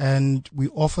and we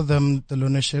offer them the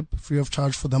learnership free of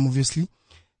charge for them, obviously.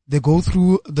 They go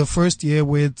through the first year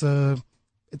where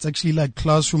it's actually like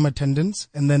classroom attendance.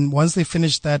 And then once they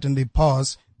finish that and they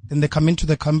pass, then they come into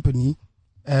the company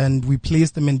and we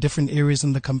place them in different areas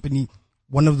in the company.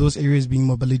 One of those areas being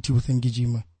mobility within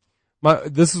Gijima.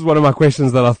 This is one of my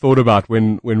questions that I thought about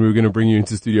when we were going to bring you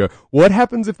into studio. What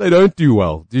happens if they don't do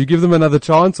well? Do you give them another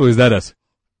chance or is that it?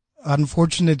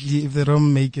 Unfortunately, if they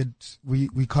don't make it, we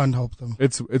can't help them.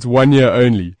 It's 1 year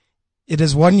only. It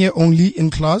is 1 year only in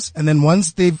class. And then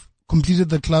once they've completed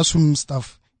the classroom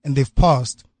stuff and they've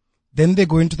passed, then they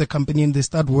go into the company and they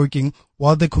start working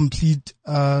while they complete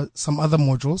some other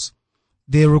modules.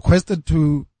 They're required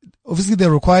to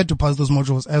pass those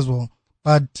modules as well,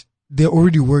 but they're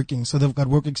already working, so they've got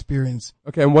work experience.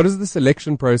 Okay, and what is the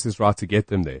selection process, right, to get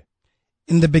them there?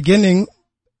 In the beginning,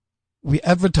 we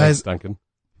advertise. Thanks, Duncan.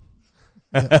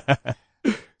 Yeah.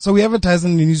 So we advertise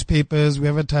in the newspapers, we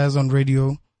advertise on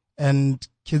radio, and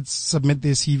kids submit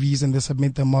their CVs and they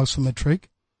submit their marks for matric.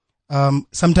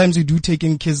 Sometimes we do take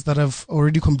in kids that have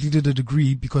already completed a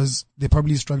degree because they're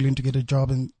probably struggling to get a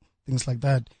job and things like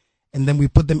that. And then we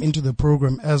put them into the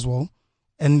program as well.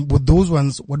 And with those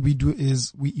ones, what we do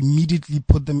is we immediately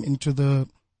put them into the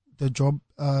job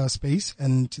space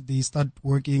and they start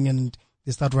working and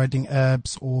they start writing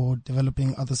apps or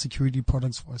developing other security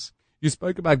products for us. You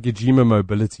spoke about Gijima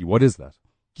Mobility. What is that?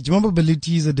 Gijima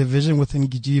Mobility is a division within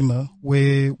Gijima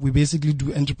where we basically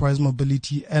do enterprise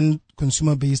mobility and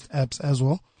consumer-based apps as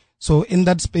well. So in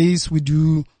that space, we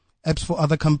do apps for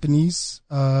other companies.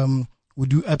 We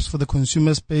do apps for the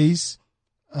consumer space.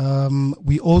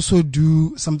 We also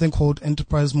do something called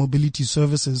enterprise mobility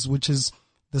services, which is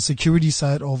the security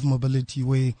side of mobility,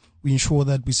 where we ensure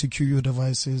that we secure your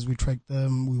devices, we track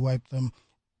them, we wipe them.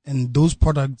 And those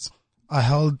products are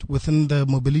held within the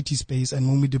mobility space. And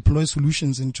when we deploy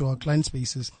solutions into our client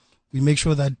spaces, we make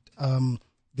sure that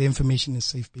the information is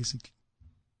safe, basically.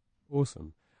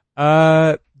 Awesome.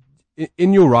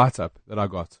 In your write-up that I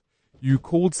got, you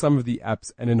called some of the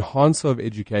apps an enhancer of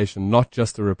education, not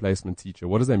just a replacement teacher.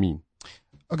 What does that mean?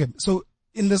 Okay, so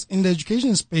in the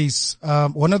education space,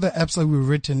 one of the apps that we've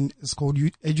written is called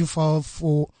EduFile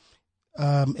for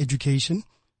Education.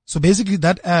 So basically,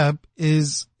 that app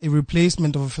is a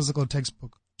replacement of a physical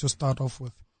textbook to start off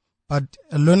with. But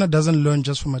a learner doesn't learn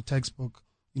just from a textbook.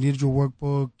 You need your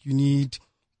workbook. You need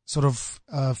sort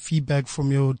of feedback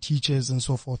from your teachers and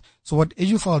so forth. So what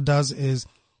EduFile does is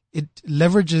it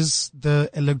leverages the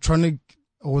electronic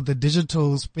or the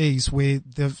digital space where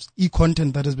there's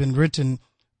e-content that has been written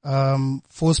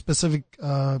for specific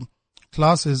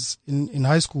classes in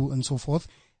high school and so forth.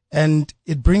 And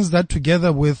it brings that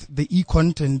together with the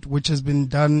e-content which has been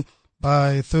done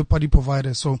by third-party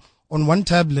providers. So on one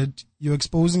tablet, you're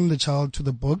exposing the child to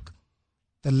the book,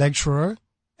 the lecturer,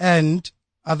 and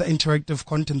other interactive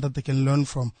content that they can learn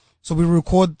from. So we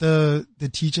record the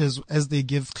teachers as they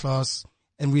give class,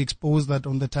 and we expose that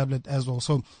on the tablet as well.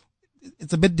 So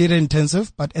it's a bit data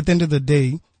intensive, but at the end of the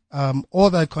day, all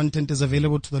that content is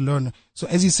available to the learner. So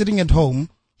as he's sitting at home,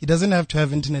 he doesn't have to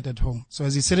have internet at home. So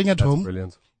as he's sitting at home,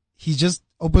 Brilliant. he just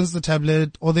opens the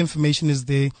tablet, all the information is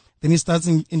there, then he starts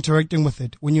interacting with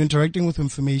it. When you're interacting with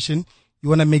information, you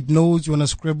want to make notes, you want to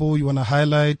scribble, you want to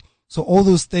highlight. So all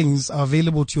those things are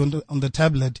available to you on the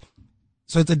tablet.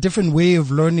 So it's a different way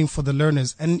of learning for the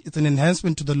learners, and it's an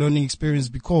enhancement to the learning experience,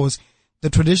 because the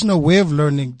traditional way of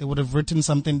learning, they would have written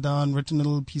something down, written a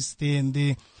little piece there and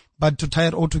there, but to tie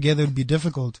it all together would be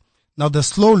difficult. Now the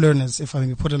slow learners, if I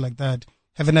may put it like that,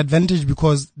 have an advantage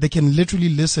because they can literally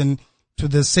listen to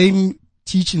the same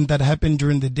teaching that happened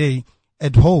during the day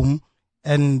at home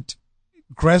and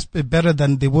grasp it better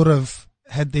than they would have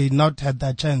had they not had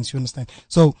that chance, you understand?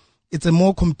 So it's a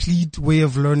more complete way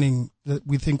of learning that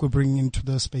we think we're bringing into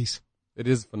the space. It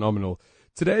is phenomenal.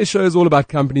 Today's show is all about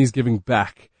companies giving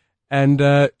back. And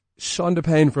Shonda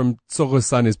Payne from Tsoro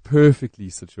Sun is perfectly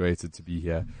situated to be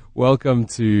here. Welcome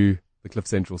to the Cliff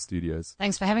Central Studios.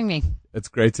 Thanks for having me. It's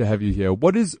great to have you here.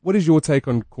 What is your take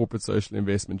on corporate social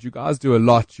investment? You guys do a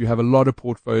lot. You have a lot of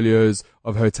portfolios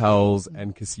of hotels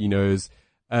and casinos.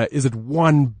 Is it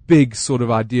one big sort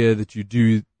of idea that you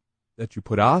do, that you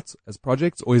put out as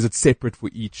projects, or is it separate for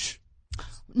each?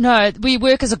 No, we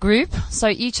work as a group. So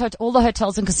all the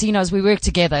hotels and casinos, we work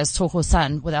together as Tsoro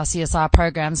Sun with our CSR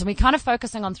programs. And we're kind of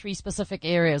focusing on 3 specific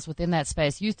areas within that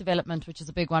space. Youth development, which is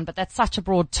a big one, but that's such a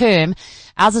broad term.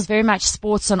 Ours is very much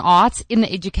sports and arts in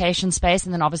the education space,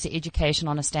 and then obviously education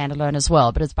on a standalone as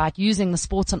well. But it's about using the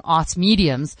sports and arts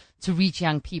mediums to reach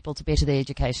young people to better their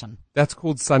education. That's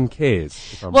called Sun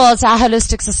Cares. Well, it's our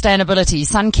holistic sustainability.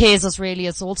 Sun Cares is really,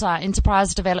 it's also our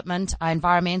enterprise development, our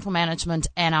environmental management,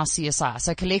 and our CSR.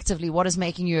 So collectively, what is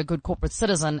making you a good corporate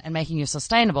citizen and making you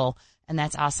sustainable? And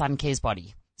that's our Sun Cares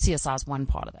body. CSR is one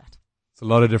part of that. It's a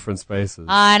lot of different spaces.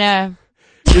 I know.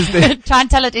 Try and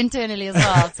tell it internally as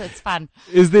well, so it's fun.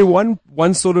 Is there one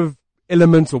sort of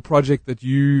element or project that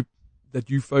you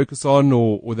focus on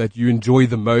or that you enjoy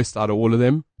the most out of all of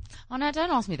them? Oh no,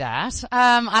 don't ask me that.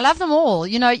 I love them all.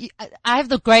 You know, I have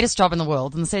the greatest job in the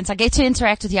world in the sense I get to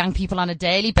interact with young people on a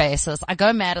daily basis. I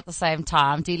go mad at the same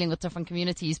time dealing with different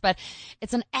communities, but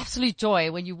it's an absolute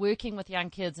joy when you're working with young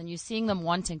kids and you're seeing them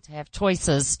wanting to have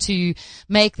choices, to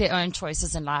make their own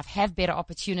choices in life, have better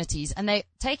opportunities, and they're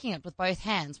taking it with both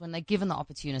hands when they're given the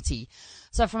opportunity.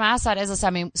 So from our side, as I say,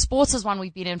 I mean, sports is one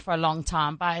we've been in for a long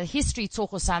time. By history,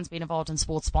 Tsoro Sun's been involved in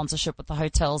sports sponsorship with the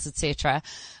hotels, etc.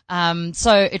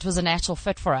 So it was a natural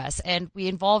fit for us, and we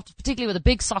involved particularly with a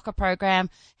big soccer program,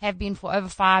 have been for over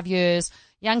 5 years.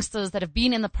 Youngsters that have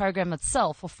been in the program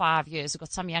itself for 5 years. We've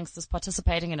got some youngsters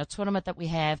participating in a tournament that we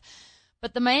have.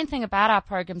 But the main thing about our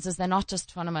programs is they're not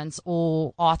just tournaments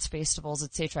or arts festivals,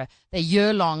 etc. They're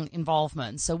year-long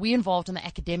involvement. So we're involved in the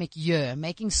academic year,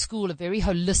 making school a very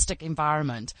holistic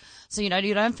environment. So, you know,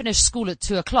 you don't finish school at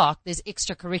 2:00. There's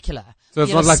extracurricular. So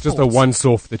it's not like just a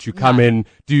once-off that you come in,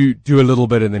 do a little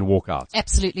bit and then walk out.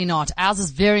 Absolutely not. Ours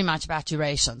is very much about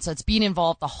duration. So it's been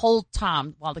involved the whole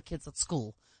time while the kid's at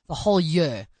school, the whole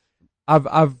year.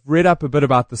 I've read up a bit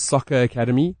about the soccer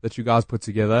academy that you guys put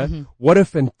together. Mm-hmm. What a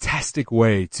fantastic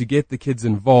way to get the kids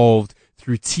involved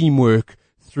through teamwork,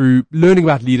 through learning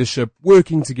about leadership,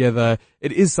 working together.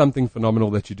 It is something phenomenal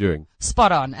that you're doing.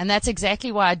 Spot on. And that's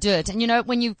exactly why I do it. And you know,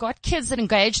 when you've got kids that are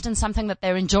engaged in something that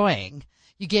they're enjoying,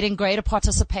 you're getting greater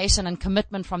participation and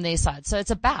commitment from their side. So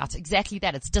it's about exactly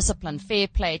that. It's discipline, fair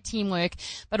play, teamwork,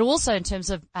 but also in terms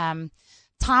of,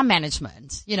 time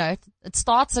management. You know,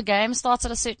 a game starts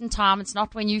at a certain time. It's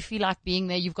not when you feel like being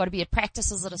there. You've got to be at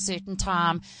practices at a certain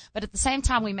time. But at the same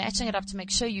time, we're matching it up to make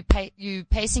sure you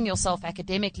pacing yourself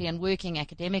academically and working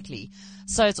academically.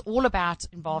 So it's all about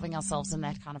involving ourselves in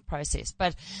that kind of process.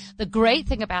 But the great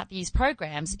thing about these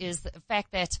programs is the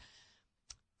fact that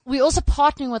we're also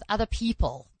partnering with other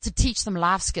people to teach them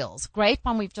life skills. Great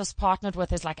one we've just partnered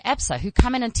with is like ABSA, who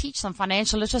come in and teach them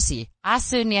financial literacy. I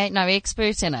certainly ain't no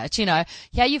expert in it. You know,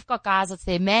 here you've got guys, it's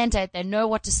their mandate. They know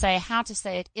what to say, how to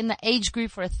say it in the age group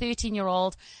for a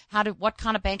 13-year-old, what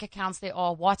kind of bank accounts there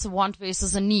are, what's a want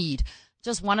versus a need.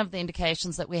 Just one of the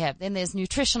indications that we have. Then there's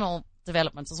nutritional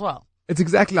development as well. It's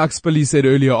exactly like Spilly said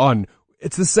earlier on.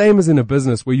 It's the same as in a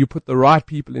business where you put the right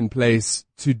people in place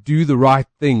to do the right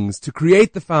things, to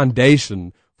create the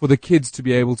foundation for the kids to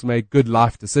be able to make good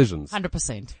life decisions.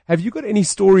 100%. Have you got any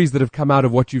stories that have come out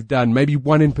of what you've done? Maybe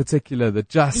one in particular that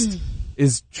just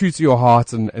is true to your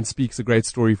heart and speaks a great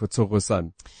story for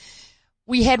Tsogosan?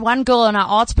 We had one girl in our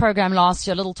arts program last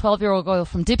year, a little 12-year-old girl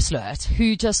from Diepsloot,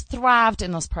 who just thrived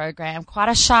in this program. Quite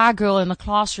a shy girl in the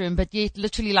classroom, but yet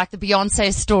literally like the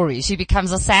Beyonce story. She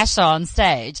becomes a Sasha on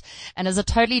stage and is a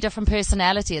totally different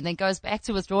personality and then goes back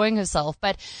to withdrawing herself.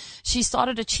 But she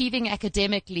started achieving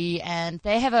academically, and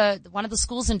they have one of the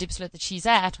schools in Diepsloot that she's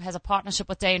at has a partnership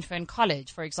with Day and Fern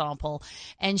College, for example.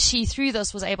 And she, through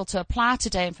this, was able to apply to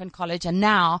Day and Fern College and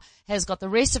now has got the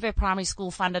rest of her primary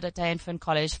school funded at Day and Fern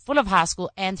College, full of high school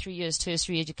and 3 years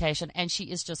tertiary education, and she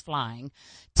is just flying.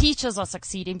 Teachers are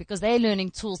succeeding because they're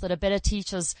learning tools that are better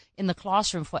teachers in the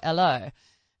classroom for LO.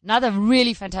 Another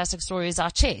really fantastic story is our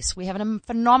chess. We have a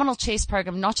phenomenal chess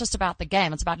program, not just about the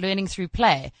game, it's about learning through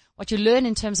play. What you learn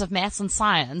in terms of maths and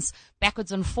science,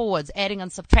 backwards and forwards, adding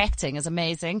and subtracting is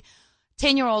amazing.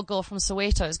 10-year-old girl from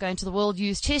Soweto is going to the World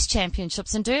Youth Chess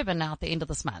Championships in Durban now at the end of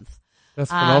this month.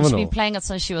 That's phenomenal. She's been playing it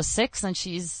since she was 6 and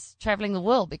she's traveling the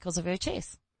world because of her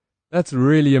chess. That's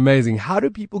really amazing. How do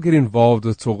people get involved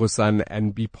with Tsogosan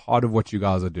and be part of what you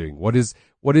guys are doing? What is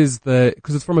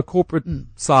because it's from a corporate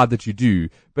side that you do,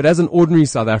 but as an ordinary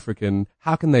South African,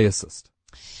 how can they assist?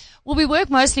 Well, we work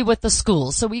mostly with the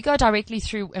schools. So we go directly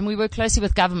through and we work closely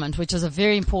with government, which is a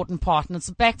very important part. And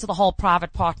it's back to the whole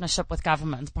private partnership with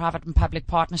government, private and public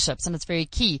partnerships. And it's very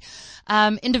key.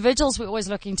 Individuals, we're always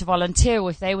looking to volunteer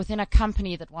if they're within a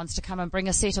company that wants to come and bring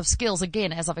a set of skills,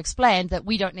 again, as I've explained, that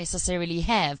we don't necessarily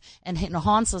have and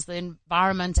enhances the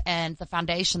environment and the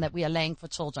foundation that we are laying for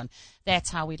children. That's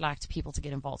how we'd like people to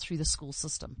get involved through the school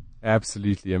system.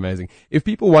 Absolutely amazing. If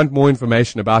people want more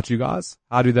information about you guys,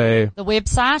 how do they? The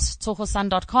website,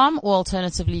 tsogosan.com, or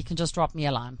alternatively, you can just drop me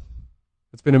a line.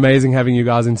 It's been amazing having you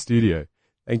guys in studio.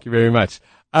 Thank you very much.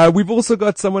 We've also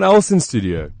got someone else in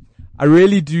studio. I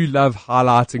really do love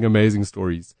highlighting amazing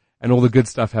stories and all the good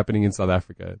stuff happening in South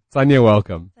Africa. Tanya,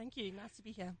 welcome. Thank you. Nice to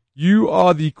be here. You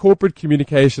are the corporate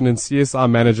communication and CSR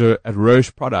manager at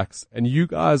Roche Products, and you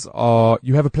have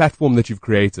a platform that you've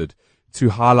created to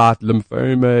highlight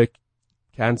lymphoma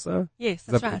cancer. Yes,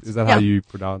 that's right. Is that how you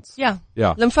pronounce? Yeah.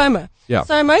 Yeah. Lymphoma. Yeah.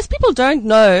 So most people don't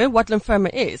know what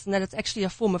lymphoma is and that it's actually a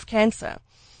form of cancer.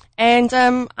 And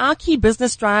our key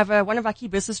business driver, one of our key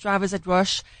business drivers at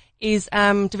Roche is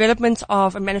development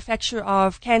of a manufacture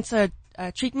of cancer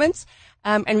treatments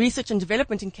and research and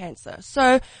development in cancer.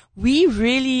 So we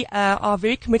really are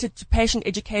very committed to patient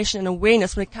education and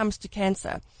awareness when it comes to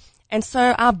cancer. And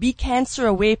so our Be Cancer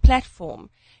Aware platform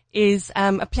is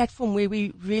a platform where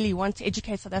we really want to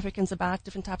educate South Africans about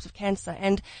different types of cancer.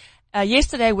 And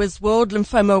yesterday was World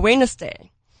Lymphoma Awareness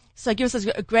Day. So it gives us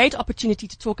a great opportunity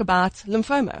to talk about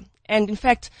lymphoma. And in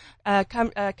fact,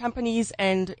 companies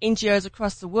and NGOs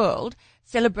across the world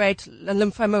celebrate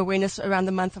lymphoma awareness around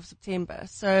the month of September.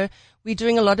 So we're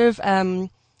doing a lot of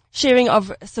sharing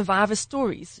of survivor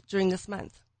stories during this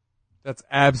month. That's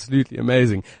absolutely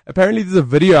amazing. Apparently there's a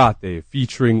video out there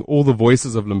featuring all the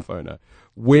voices of lymphoma.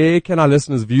 Where can our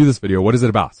listeners view this video? What is it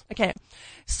about? Okay.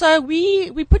 So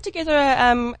we put together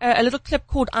a little clip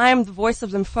called I Am the Voice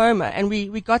of Lymphoma, and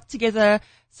we got together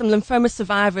some lymphoma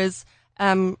survivors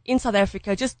in South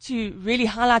Africa just to really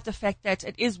highlight the fact that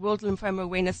it is World Lymphoma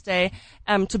Awareness Day,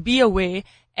 to be aware.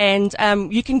 And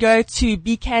you can go to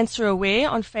Be Cancer Aware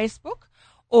on Facebook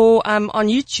or on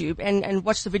YouTube and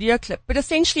watch the video clip. But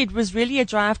essentially it was really a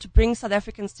drive to bring South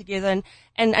Africans together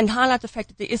and highlight the fact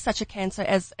that there is such a cancer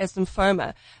as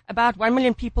lymphoma. About 1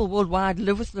 million people worldwide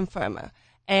live with lymphoma.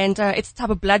 And it's a type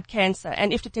of blood cancer.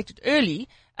 And if detected early,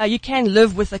 you can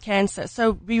live with the cancer.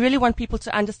 So we really want people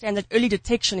to understand that early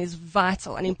detection is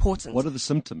vital and important. What are the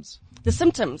symptoms? The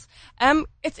symptoms.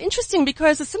 It's interesting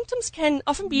because the symptoms can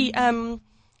often be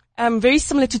very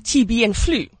similar to TB and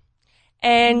flu.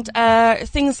 And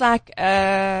things like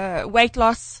weight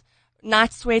loss,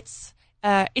 night sweats,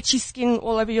 itchy skin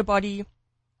all over your body,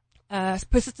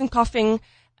 persistent coughing.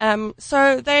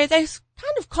 So they're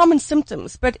kind of common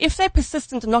symptoms, but if they're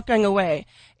persistent and not going away,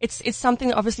 it's something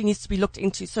that obviously needs to be looked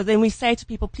into. So then we say to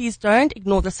people, please don't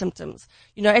ignore the symptoms.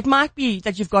 You know, it might be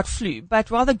that you've got flu, but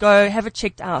rather go have it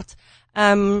checked out.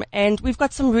 And we've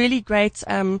got some really great,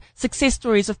 success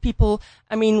stories of people.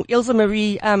 I mean, Ilse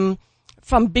Marie,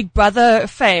 from Big Brother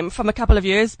fame from a couple of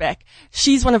years back.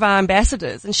 She's one of our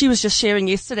ambassadors, and she was just sharing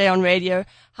yesterday on radio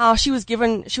how she was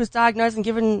diagnosed and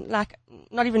given like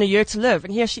not even a year to live.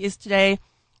 And here she is today,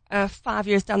 5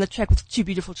 years down the track with 2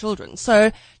 beautiful children.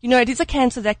 So, you know, it is a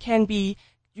cancer that can be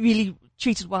really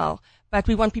treated well, but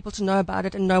we want people to know about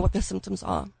it and know what the symptoms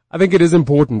are. I think it is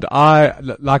important.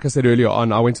 Like I said earlier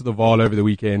on, I went to the Vaal over the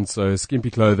weekend, so skimpy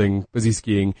clothing, busy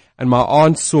skiing, and my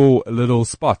aunt saw a little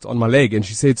spot on my leg, and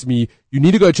she said to me, you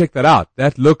need to go check that out.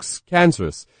 That looks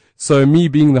cancerous. So me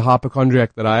being the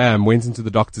hypochondriac that I am, went into the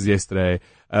doctors yesterday,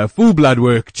 full blood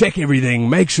work, check everything,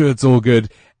 make sure it's all good.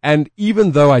 And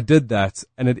even though I did that,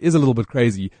 and it is a little bit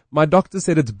crazy, my doctor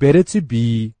said it's better to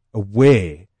be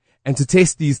aware and to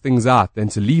test these things out than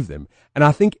to leave them. And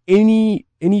I think any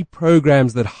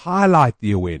programs that highlight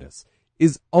the awareness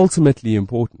is ultimately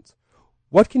important.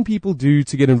 What can people do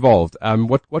to get involved?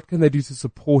 What can they do to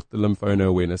support the lymphoma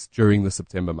awareness during the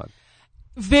September month?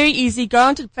 Very easy. Go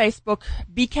onto Facebook,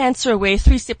 Be Cancer Aware,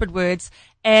 3 separate words.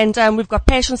 And we've got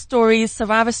patient stories,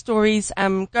 survivor stories.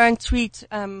 Go and tweet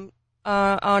on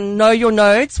Know Your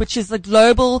Nodes, which is the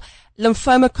Global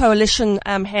Lymphoma Coalition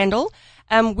handle.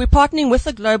 We're partnering with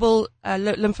the Global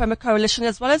Lymphoma Coalition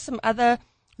as well as some other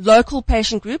local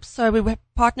patient groups. So we're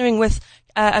partnering with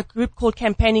a group called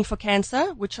Campaigning for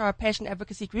Cancer, which are a patient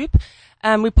advocacy group.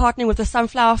 We're partnering with the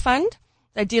Sunflower Fund.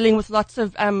 They're dealing with lots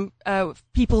of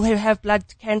people who have blood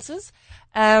cancers.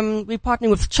 We're partnering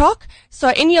with CHOC.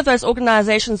 So any of those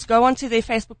organizations, go onto their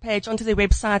Facebook page, onto their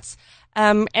websites.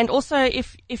 And also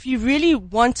if you really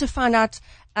want to find out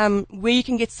where you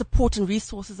can get support and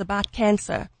resources about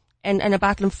cancer and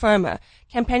about lymphoma,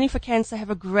 Campaigning for Cancer have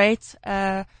a great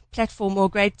platform or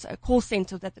great call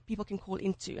center that the people can call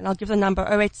into. And I'll give the number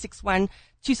 0861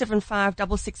 275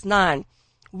 669,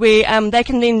 where they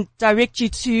can then direct you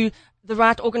to the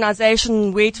right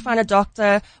organization, where to find a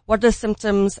doctor, what are the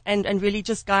symptoms, and really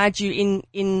just guide you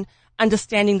in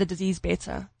understanding the disease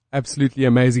better. Absolutely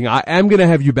amazing. I am going to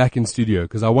have you back in studio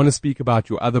because I want to speak about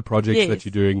your other projects that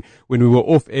you're doing. When we were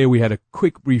off air, we had a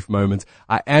quick brief moment.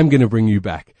 I am going to bring you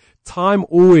back. Time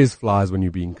always flies when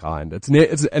you're being kind. It's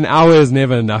an hour is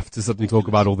never enough to sit and talk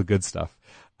about all the good stuff.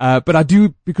 But I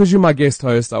do, because you're my guest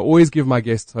host, I always give my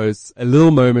guest hosts a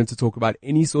little moment to talk about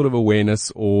any sort of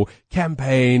awareness or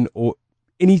campaign or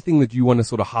anything that you want to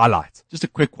sort of highlight. Just a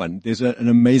quick one. There's an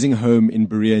amazing home in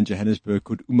Berea in Johannesburg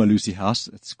called Umalusi House.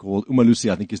 It's called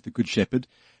Umalusi, I think, is the Good Shepherd.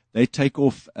 They take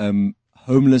off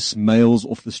homeless males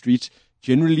off the street,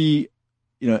 generally,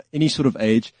 any sort of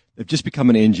age. They've just become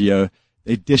an NGO.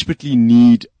 They desperately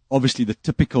need, obviously, the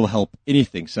typical help,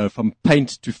 anything. So from paint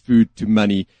to food to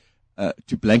money,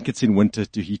 to blankets in winter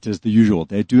to heaters, the usual.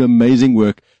 They do amazing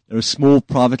work. They're a small,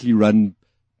 privately run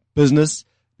business.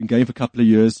 Been going for a couple of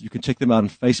years. You can check them out on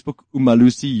Facebook,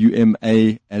 Umalusi,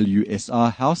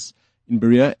 Umalusi House in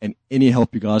Berea, and any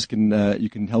help you guys can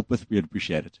help with, we'd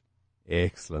appreciate it.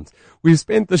 Excellent. We've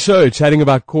spent the show chatting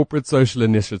about corporate social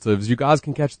initiatives. You guys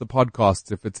can catch the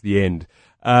podcasts if it's the end.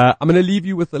 I'm going to leave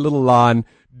you with a little line.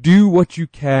 Do what you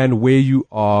can where you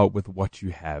are with what you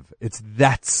have. It's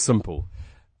that simple.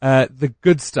 The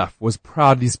good stuff was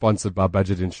proudly sponsored by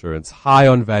Budget Insurance. High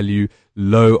on value,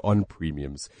 low on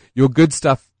premiums. Your good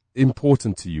stuff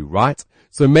important to you, right?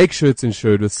 So make sure it's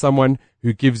insured with someone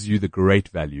who gives you the great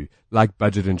value, like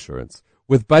Budget Insurance.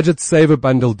 With Budget's Saver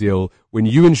Bundle deal, when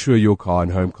you insure your car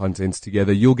and home contents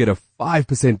together, you'll get a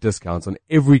 5% discount on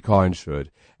every car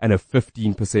insured and a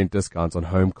 15% discount on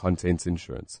home contents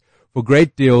insurance. For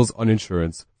great deals on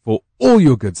insurance for all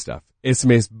your good stuff,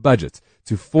 SMS Budget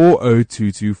to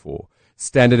 40224.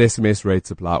 Standard SMS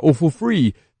rates apply. Or for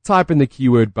free, type in the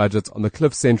keyword budget on the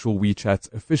Cliff Central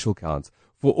WeChat official account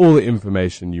for all the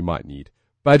information you might need.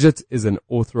 Budget is an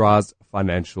authorized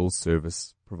financial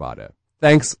service provider.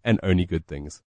 Thanks and only good things.